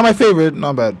bad. Not my favorite.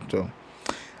 Not bad though.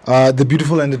 The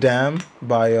Beautiful and the Damned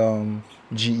by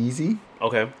G-Eazy.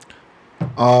 Okay.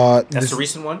 That's the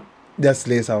recent one? That's the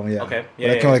latest album, yeah. Okay. Yeah,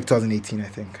 that came out like 2018, I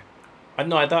think.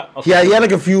 No, I thought. Okay. Yeah, he had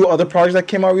like a few other projects that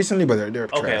came out recently, but they were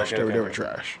trash. They were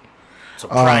trash. So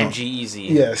prime G-Eazy.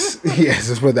 Yes,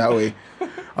 let's put it that way.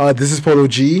 This is Polo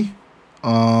G.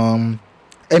 NBA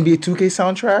 2K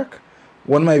soundtrack.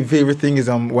 One of my favorite things is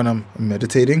when I'm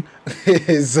meditating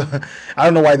is I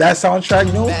don't know why that soundtrack,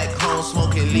 you know,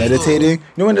 meditating. You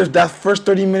know when there's that first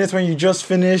 30 minutes when you just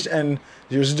finished and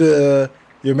there's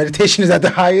your meditation is at the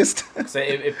highest. So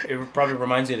it probably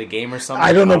reminds you of the game or something.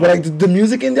 I don't know, but like the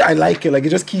music in there, I like it. Like it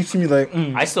just keeps me like.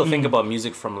 I still think about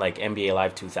music from like NBA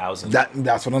Live 2000.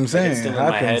 That's what I'm saying. Like, it's still in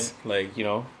my head, like you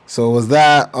know. So was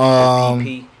that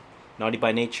BP, Naughty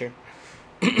by Nature,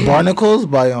 Barnacles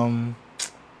by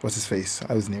what's his face? I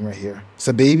have his name right here.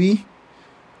 Sababy.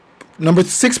 Number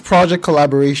 6 project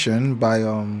collaboration by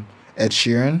Ed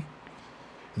Sheeran.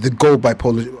 The Goat by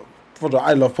Polo.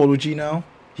 I love Polo G now.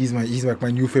 He's like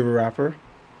my new favorite rapper.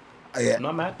 I'm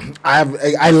not mad.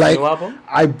 I like new album.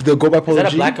 The Go by Polo G.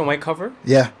 Is that a black and white cover?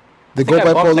 Yeah. The Go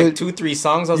by Polo. Like 2-3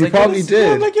 songs. I was like, probably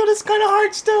did. I'm like, yo, this is kind of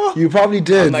hard still. You probably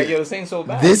did. I'm like, yo, this ain't so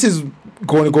bad. This is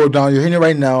going to go down. You're hearing it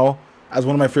right now as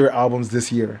one of my favorite albums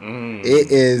this year. It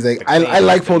is like I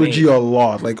like Polo G a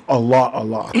lot, like a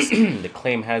lot. The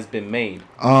claim has been made.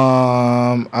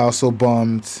 I also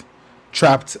bumped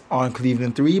Trapped on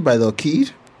Cleveland 3 by Lil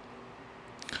Keed.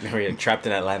 Trapped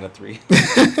in Atlanta 3.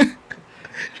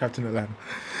 Trapped in Atlanta.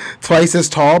 Twice as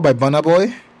Tall by Burna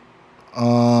Boy.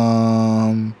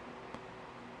 I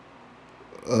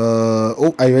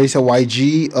already said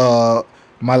YG.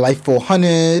 My Life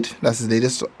 400. That's his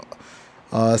latest.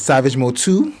 Savage Mode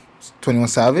 2. 21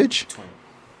 Savage.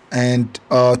 And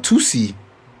Tusi.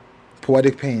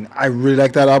 Poetic Pain. I really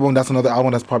like that album. That's another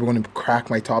album that's probably going to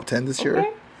crack my top 10 this year.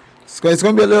 It's going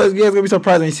to be it's going to be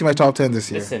surprised when you see my top 10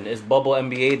 this year. Listen, it's Bubble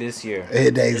NBA this year.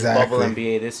 Exactly. It's Bubble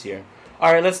NBA this year.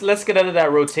 All right, let's get out of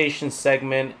that rotation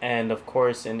segment, and of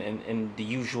course, in the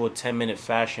usual 10-minute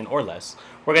fashion or less,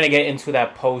 we're gonna get into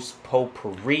that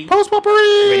post-potpourri. Post-potpourri.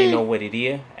 You already know what it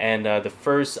is, and the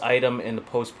first item in the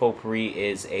post-potpourri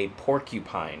is a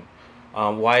porcupine.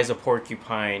 Why is a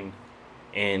porcupine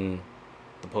in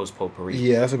the post-potpourri?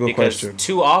 Yeah, that's a good question. Because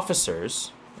 2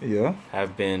 officers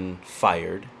have been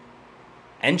fired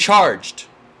and charged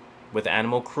with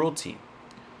animal cruelty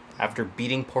after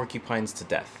beating porcupines to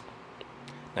death.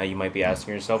 Now you might be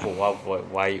asking yourself, well,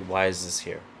 why is this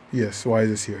here? Yes, why is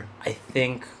this here? I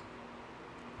think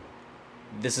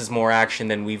this is more action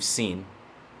than we've seen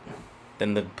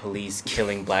than the police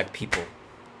killing black people.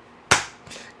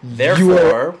 Therefore, you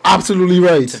are absolutely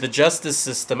right. To the justice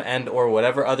system and or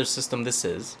whatever other system this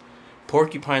is,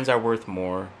 porcupines are worth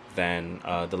more than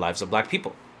the lives of black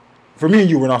people. For me and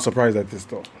you, we're not surprised at this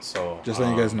though. So just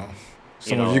letting you guys know.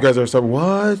 Some of you guys are saying,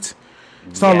 what?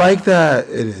 It's not like that.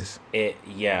 It is. So it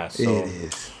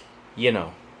is. You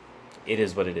know, it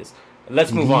is what it is.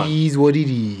 Let's move on. It is what it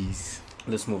is.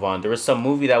 Let's move on. There was some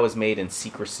movie that was made in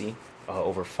secrecy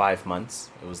over 5 months.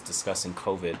 It was discussing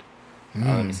COVID.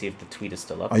 Let me see if the tweet is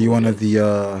still up. Are you one of the...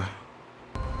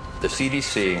 The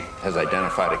CDC has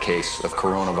identified a case of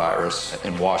coronavirus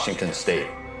in Washington State.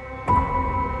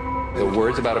 The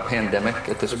words about a pandemic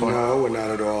at this point? No, we're not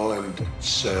at all, and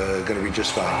it's going to be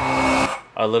just fine.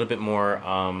 A little bit more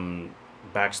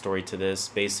backstory to this.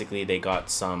 Basically, they got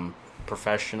some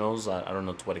professionals, I don't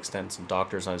know to what extent, some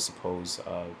doctors, I suppose,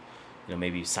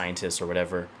 maybe scientists or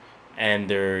whatever. And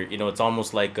they're, it's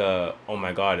almost like, oh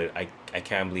my God, I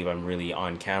can't believe I'm really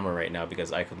on camera right now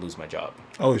because I could lose my job.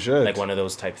 Oh, shit. Like one of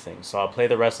those type things. So I'll play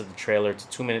the rest of the trailer. It's a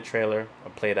 2-minute trailer.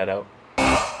 I'll play that out.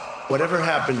 Whatever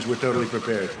happens, we're totally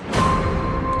prepared.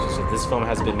 So this film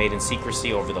has been made in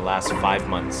secrecy over the last 5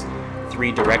 months.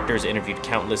 3 directors interviewed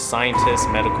countless scientists,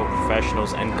 medical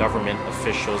professionals, and government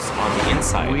officials on the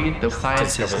inside. We, the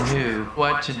scientists, knew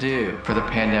what to do for the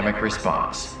pandemic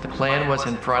response. The plan was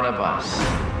in front of us,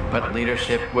 but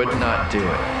leadership would not do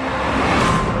it.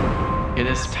 it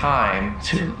is time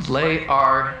to lay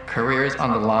our careers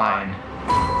on the line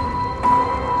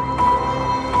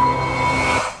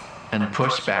and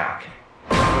push back.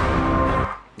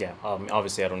 Yeah,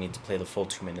 obviously I don't need to play the full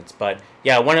 2 minutes, but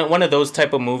yeah, one of those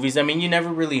type of movies. I mean, you never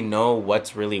really know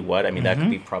what's really what. I mean, that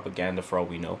could be propaganda for all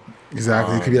we know.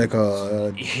 Exactly, it could be like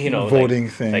a voting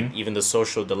thing. Like even the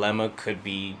Social Dilemma could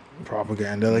be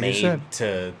propaganda, like you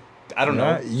said. I don't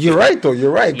know. You're right, though.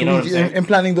 You're right. You know what I'm saying?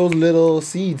 Implanting those little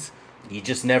seeds. You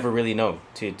just never really know,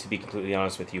 to be completely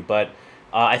honest with you. But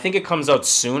I think it comes out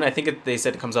soon. I think they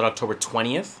said it comes out October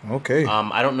 20th. Okay.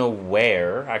 I don't know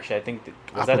where. Actually, I think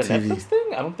was Apple that a TV. Netflix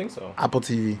thing? I don't think so. Apple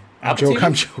TV. Apple TV?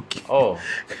 I'm joking. Oh.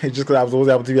 Just because Apple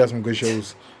TV has some good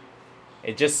shows.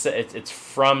 It's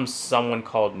from someone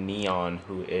called Neon,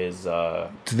 who is.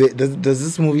 Does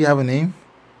this movie have a name?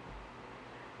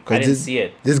 I didn't see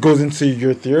it. This goes into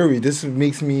your theory. This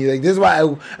makes me like. This is why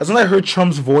as soon as I heard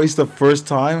Trump's voice the first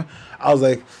time, I was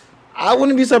like, I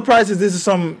wouldn't be surprised if this is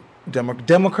some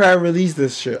Democrat release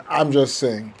this shit. I'm just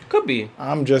saying. Could be.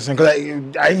 I'm just saying because I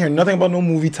didn't hear nothing about no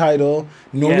movie title,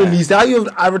 release. How you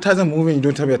advertise a movie and you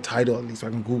don't tell me a title at least so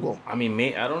I can Google. I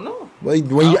mean, I don't know.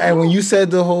 When you said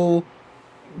the whole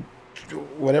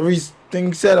whatever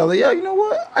thing said, I was like, yeah, you know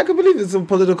what? I could believe it's a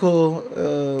political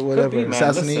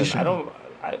assassination. Listen,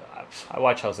 I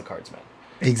watch House of Cards, man.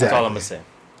 Exactly. That's all I'm gonna say.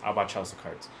 I watch House of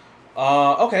Cards.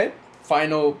 Okay.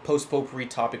 Final post-potpourri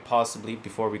topic, possibly,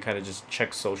 before we kind of just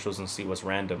check socials and see what's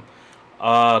random.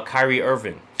 Kyrie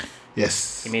Irving.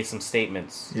 Yes. He made some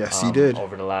statements. Yes, he did.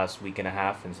 Over the last week and a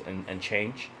half and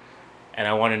change. And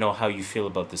I want to know how you feel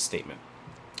about this statement.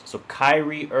 So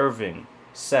Kyrie Irving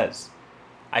says,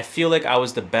 I feel like I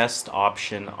was the best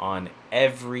option on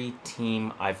every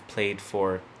team I've played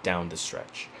for down the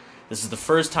stretch. This is the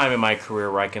first time in my career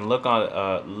where I can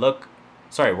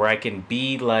where I can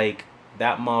be like,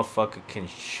 that motherfucker can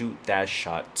shoot that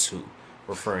shot too.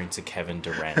 Referring to Kevin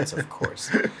Durant, of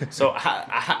course. So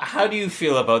how do you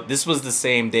feel about this? Was the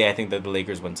same day I think that the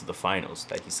Lakers went to the finals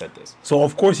that he said this. So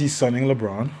of course he's sunning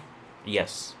LeBron.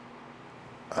 Yes.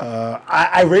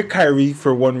 I rate Kyrie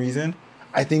for one reason.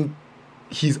 I think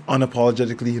he's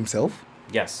unapologetically himself.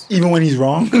 Yes. Even when he's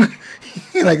wrong.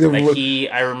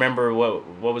 I remember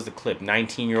what was the clip?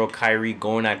 19-year-old Kyrie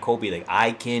going at Kobe like,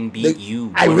 I can beat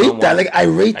you. I rate that. I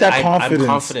rate that confidence. I'm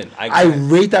confident. I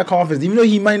rate that confidence. Even though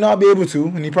he might not be able to,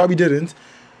 and he probably didn't.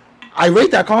 I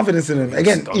rate that confidence in him.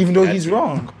 Again, even though he's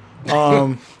wrong.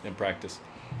 In practice.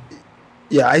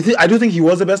 Yeah, I do think he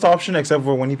was the best option, except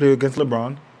for when he played against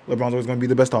LeBron. LeBron's always going to be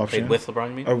the best option. Played with LeBron,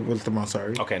 you mean? With LeBron,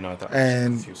 sorry. Okay, no, I thought.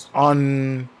 And confused.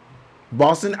 On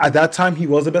Boston, at that time, he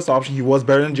was the best option. He was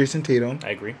better than Jason Tatum. I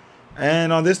agree.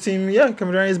 And on this team, yeah,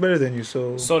 Kevin Durant is better than you.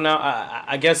 So now,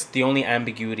 I guess the only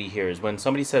ambiguity here is when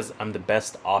somebody says, I'm the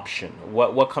best option,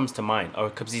 what comes to mind? Or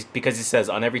because he says,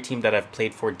 on every team that I've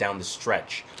played for down the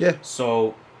stretch. Yeah.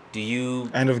 So do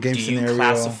you... End of game scenario. Do you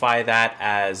classify that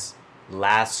as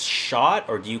last shot,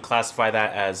 or do you classify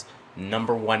that as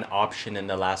number one option in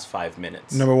the last 5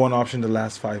 minutes? Number one option in the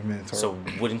last 5 minutes. So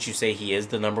wouldn't you say he is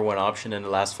the number one option in the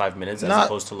last 5 minutes as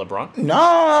opposed to LeBron?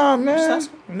 Nah, man.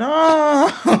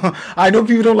 Nah. I know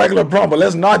people don't like LeBron, but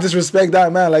let's not disrespect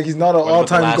that man. Like, he's not an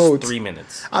all-time GOAT. Last 3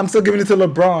 minutes. I'm still giving it to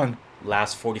LeBron.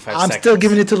 Last 45 seconds. I'm still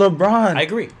giving it to LeBron. I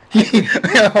agree.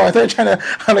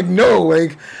 I'm like, no.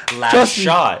 Like, last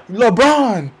shot.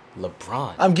 LeBron.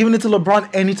 LeBron. I'm giving it to LeBron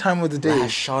any time of the day.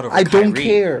 Last shot over I don't Kyrie.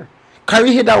 care.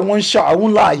 Kyrie hit that one shot. I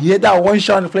won't lie. He hit that one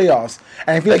shot in the playoffs,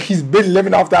 and I feel like he's been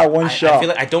living off that one shot. I feel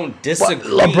like I don't disagree.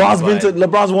 But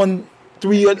LeBron's won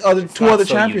two other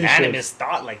championships. Unanimous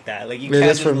thought like that. Like, you can't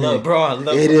just LeBron.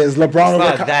 It is LeBron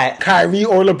over that. Kyrie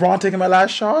or LeBron taking my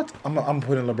last shot. I'm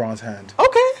putting LeBron's hand.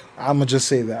 Okay. I'm gonna just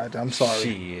say that. I'm sorry.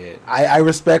 Shit. I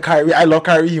respect Kyrie. I love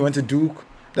Kyrie. He went to Duke.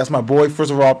 That's my boy.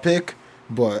 First overall pick.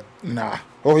 But nah.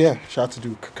 Oh yeah. Shout out to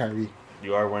Duke. Kyrie.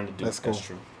 You are wearing the Duke. Let's go. That's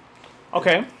true.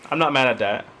 Okay, I'm not mad at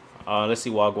that. Let's see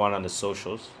Wagwan on the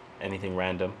socials. Anything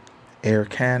random? Air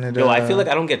Canada. Yo, I feel like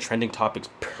I don't get trending topics,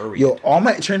 period. Yo, all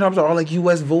my trending topics are all like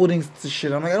U.S. voting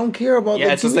shit. I'm like, I don't care about that.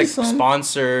 Yeah, it's just like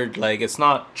sponsored. Like, it's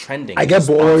not trending. I get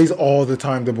boys all the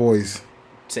time, the boys.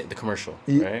 The commercial,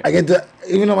 right? I get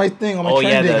even on my thing, on my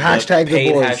trending, hashtag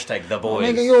the boys. Hashtag the boys.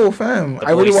 I'm like, yo, fam,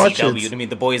 I really watch it. I mean,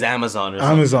 the boys Amazon or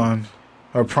something. Amazon.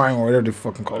 Or Prime or whatever they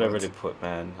fucking call it. Whatever they put,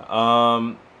 man.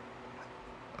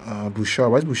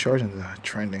 Bouchard. Why is Bouchard in that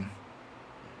trending?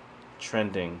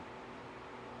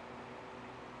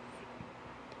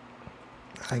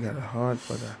 I got a heart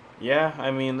for that. Yeah, I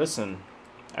mean, listen,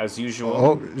 as usual.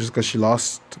 Oh, just because she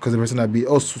lost, because the person that beat,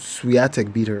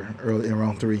 Swiatek beat her early in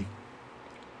round 3.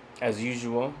 As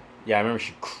usual. Yeah, I remember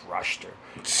she crushed her.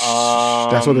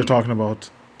 That's what they're talking about.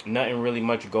 Nothing really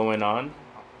much going on.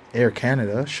 Air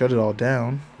Canada shut it all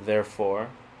down. Therefore,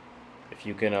 if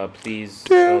you can please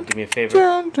do me a favor,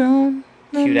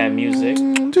 cue that music.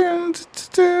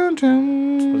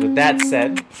 With that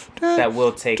said, that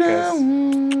will take us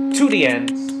to the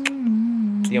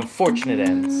ends, the unfortunate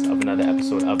ends of another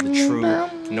episode of the True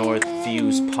North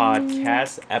Views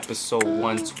podcast, episode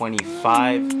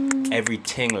 125.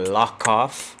 Everything lock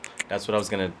off. That's what I was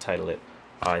gonna title it.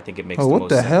 I think it makes the most sense. What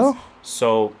the hell?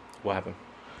 So, what happened?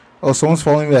 Oh, someone's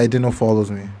following me that I didn't know follows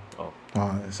me. Oh.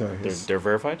 Sorry. They're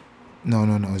verified? No.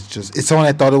 It's someone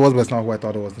I thought it was, but it's not who I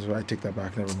thought it was. So I take that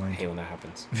back. Never mind. I hate when that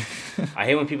happens. I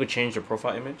hate when people change their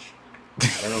profile image. I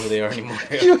don't know who they are anymore.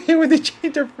 You hate when they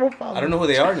change their profile? I don't know who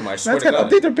they are anymore. I swear to God.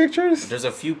 Update their pictures. There's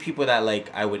a few people that like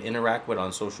I would interact with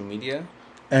on social media.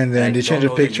 And then they change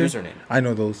their picture. Their I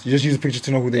know those. You just use a picture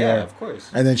to know who they are. Yeah, of course.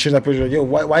 And then change that picture. Yo,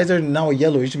 why is there now a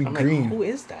yellow? It should be green. Like, who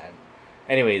is that?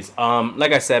 Anyways,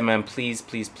 like I said, man, please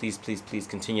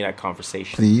continue that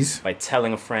conversation. Please. By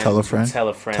telling a friend. Tell a friend. Tell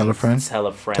a friend. Tell a friend. Tell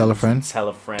a friend. Tell a friend. Tell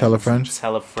a friend. Tell a friend.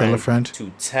 Tell a friend. Tell a friend.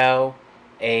 To tell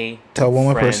a Tell one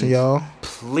more person, y'all.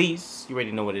 Please. You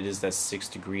already know what it is. That's 6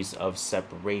 degrees of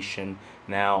separation.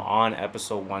 Now, on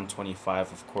episode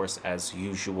 125, of course, as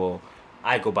usual,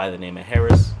 I go by the name of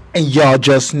Harris. And y'all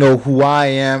just know who I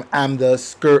am. I'm the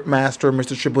skirt master,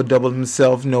 Mr. Triple Double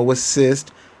himself, no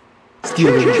assist.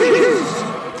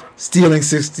 Stealing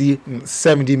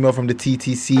 70 mil from the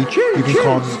TTC. You can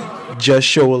call me Just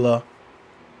Shola.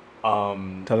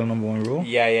 Tell the number one rule?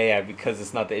 Yeah, because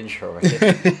it's not the intro, right?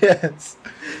 Yes.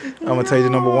 I'm going to tell you the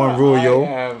number one rule,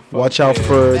 yo. Watch out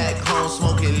for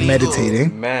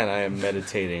meditating. Man, I am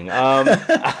meditating.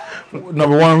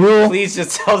 Number one rule. Please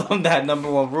just tell them that number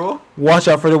one rule. Watch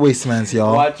out for the wastemans,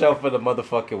 y'all. Watch out for the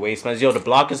motherfucking wastemans. Yo, the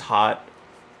block is hot.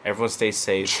 Everyone stay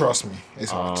safe. Trust me, it's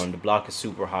hot. The block is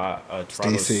super hot.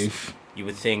 Stay safe. You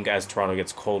would think as Toronto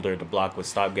gets colder, the block would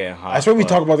stop getting hot. I swear we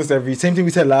talk about this same thing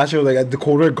we said last year. Like the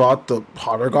colder it got, the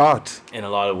hotter it got. In a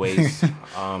lot of ways.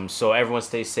 So everyone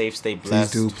stay safe, stay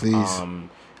blessed. Please.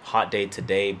 Hot day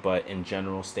today, but in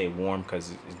general, stay warm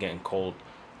because it's getting cold.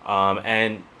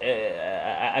 And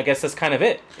I guess that's kind of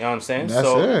it. You know what I'm saying? That's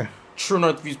it. True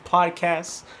North Views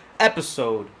podcast,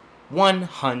 episode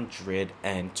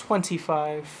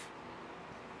 125.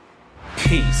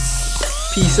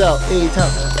 Peace. Peace out. 8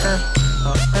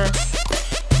 times.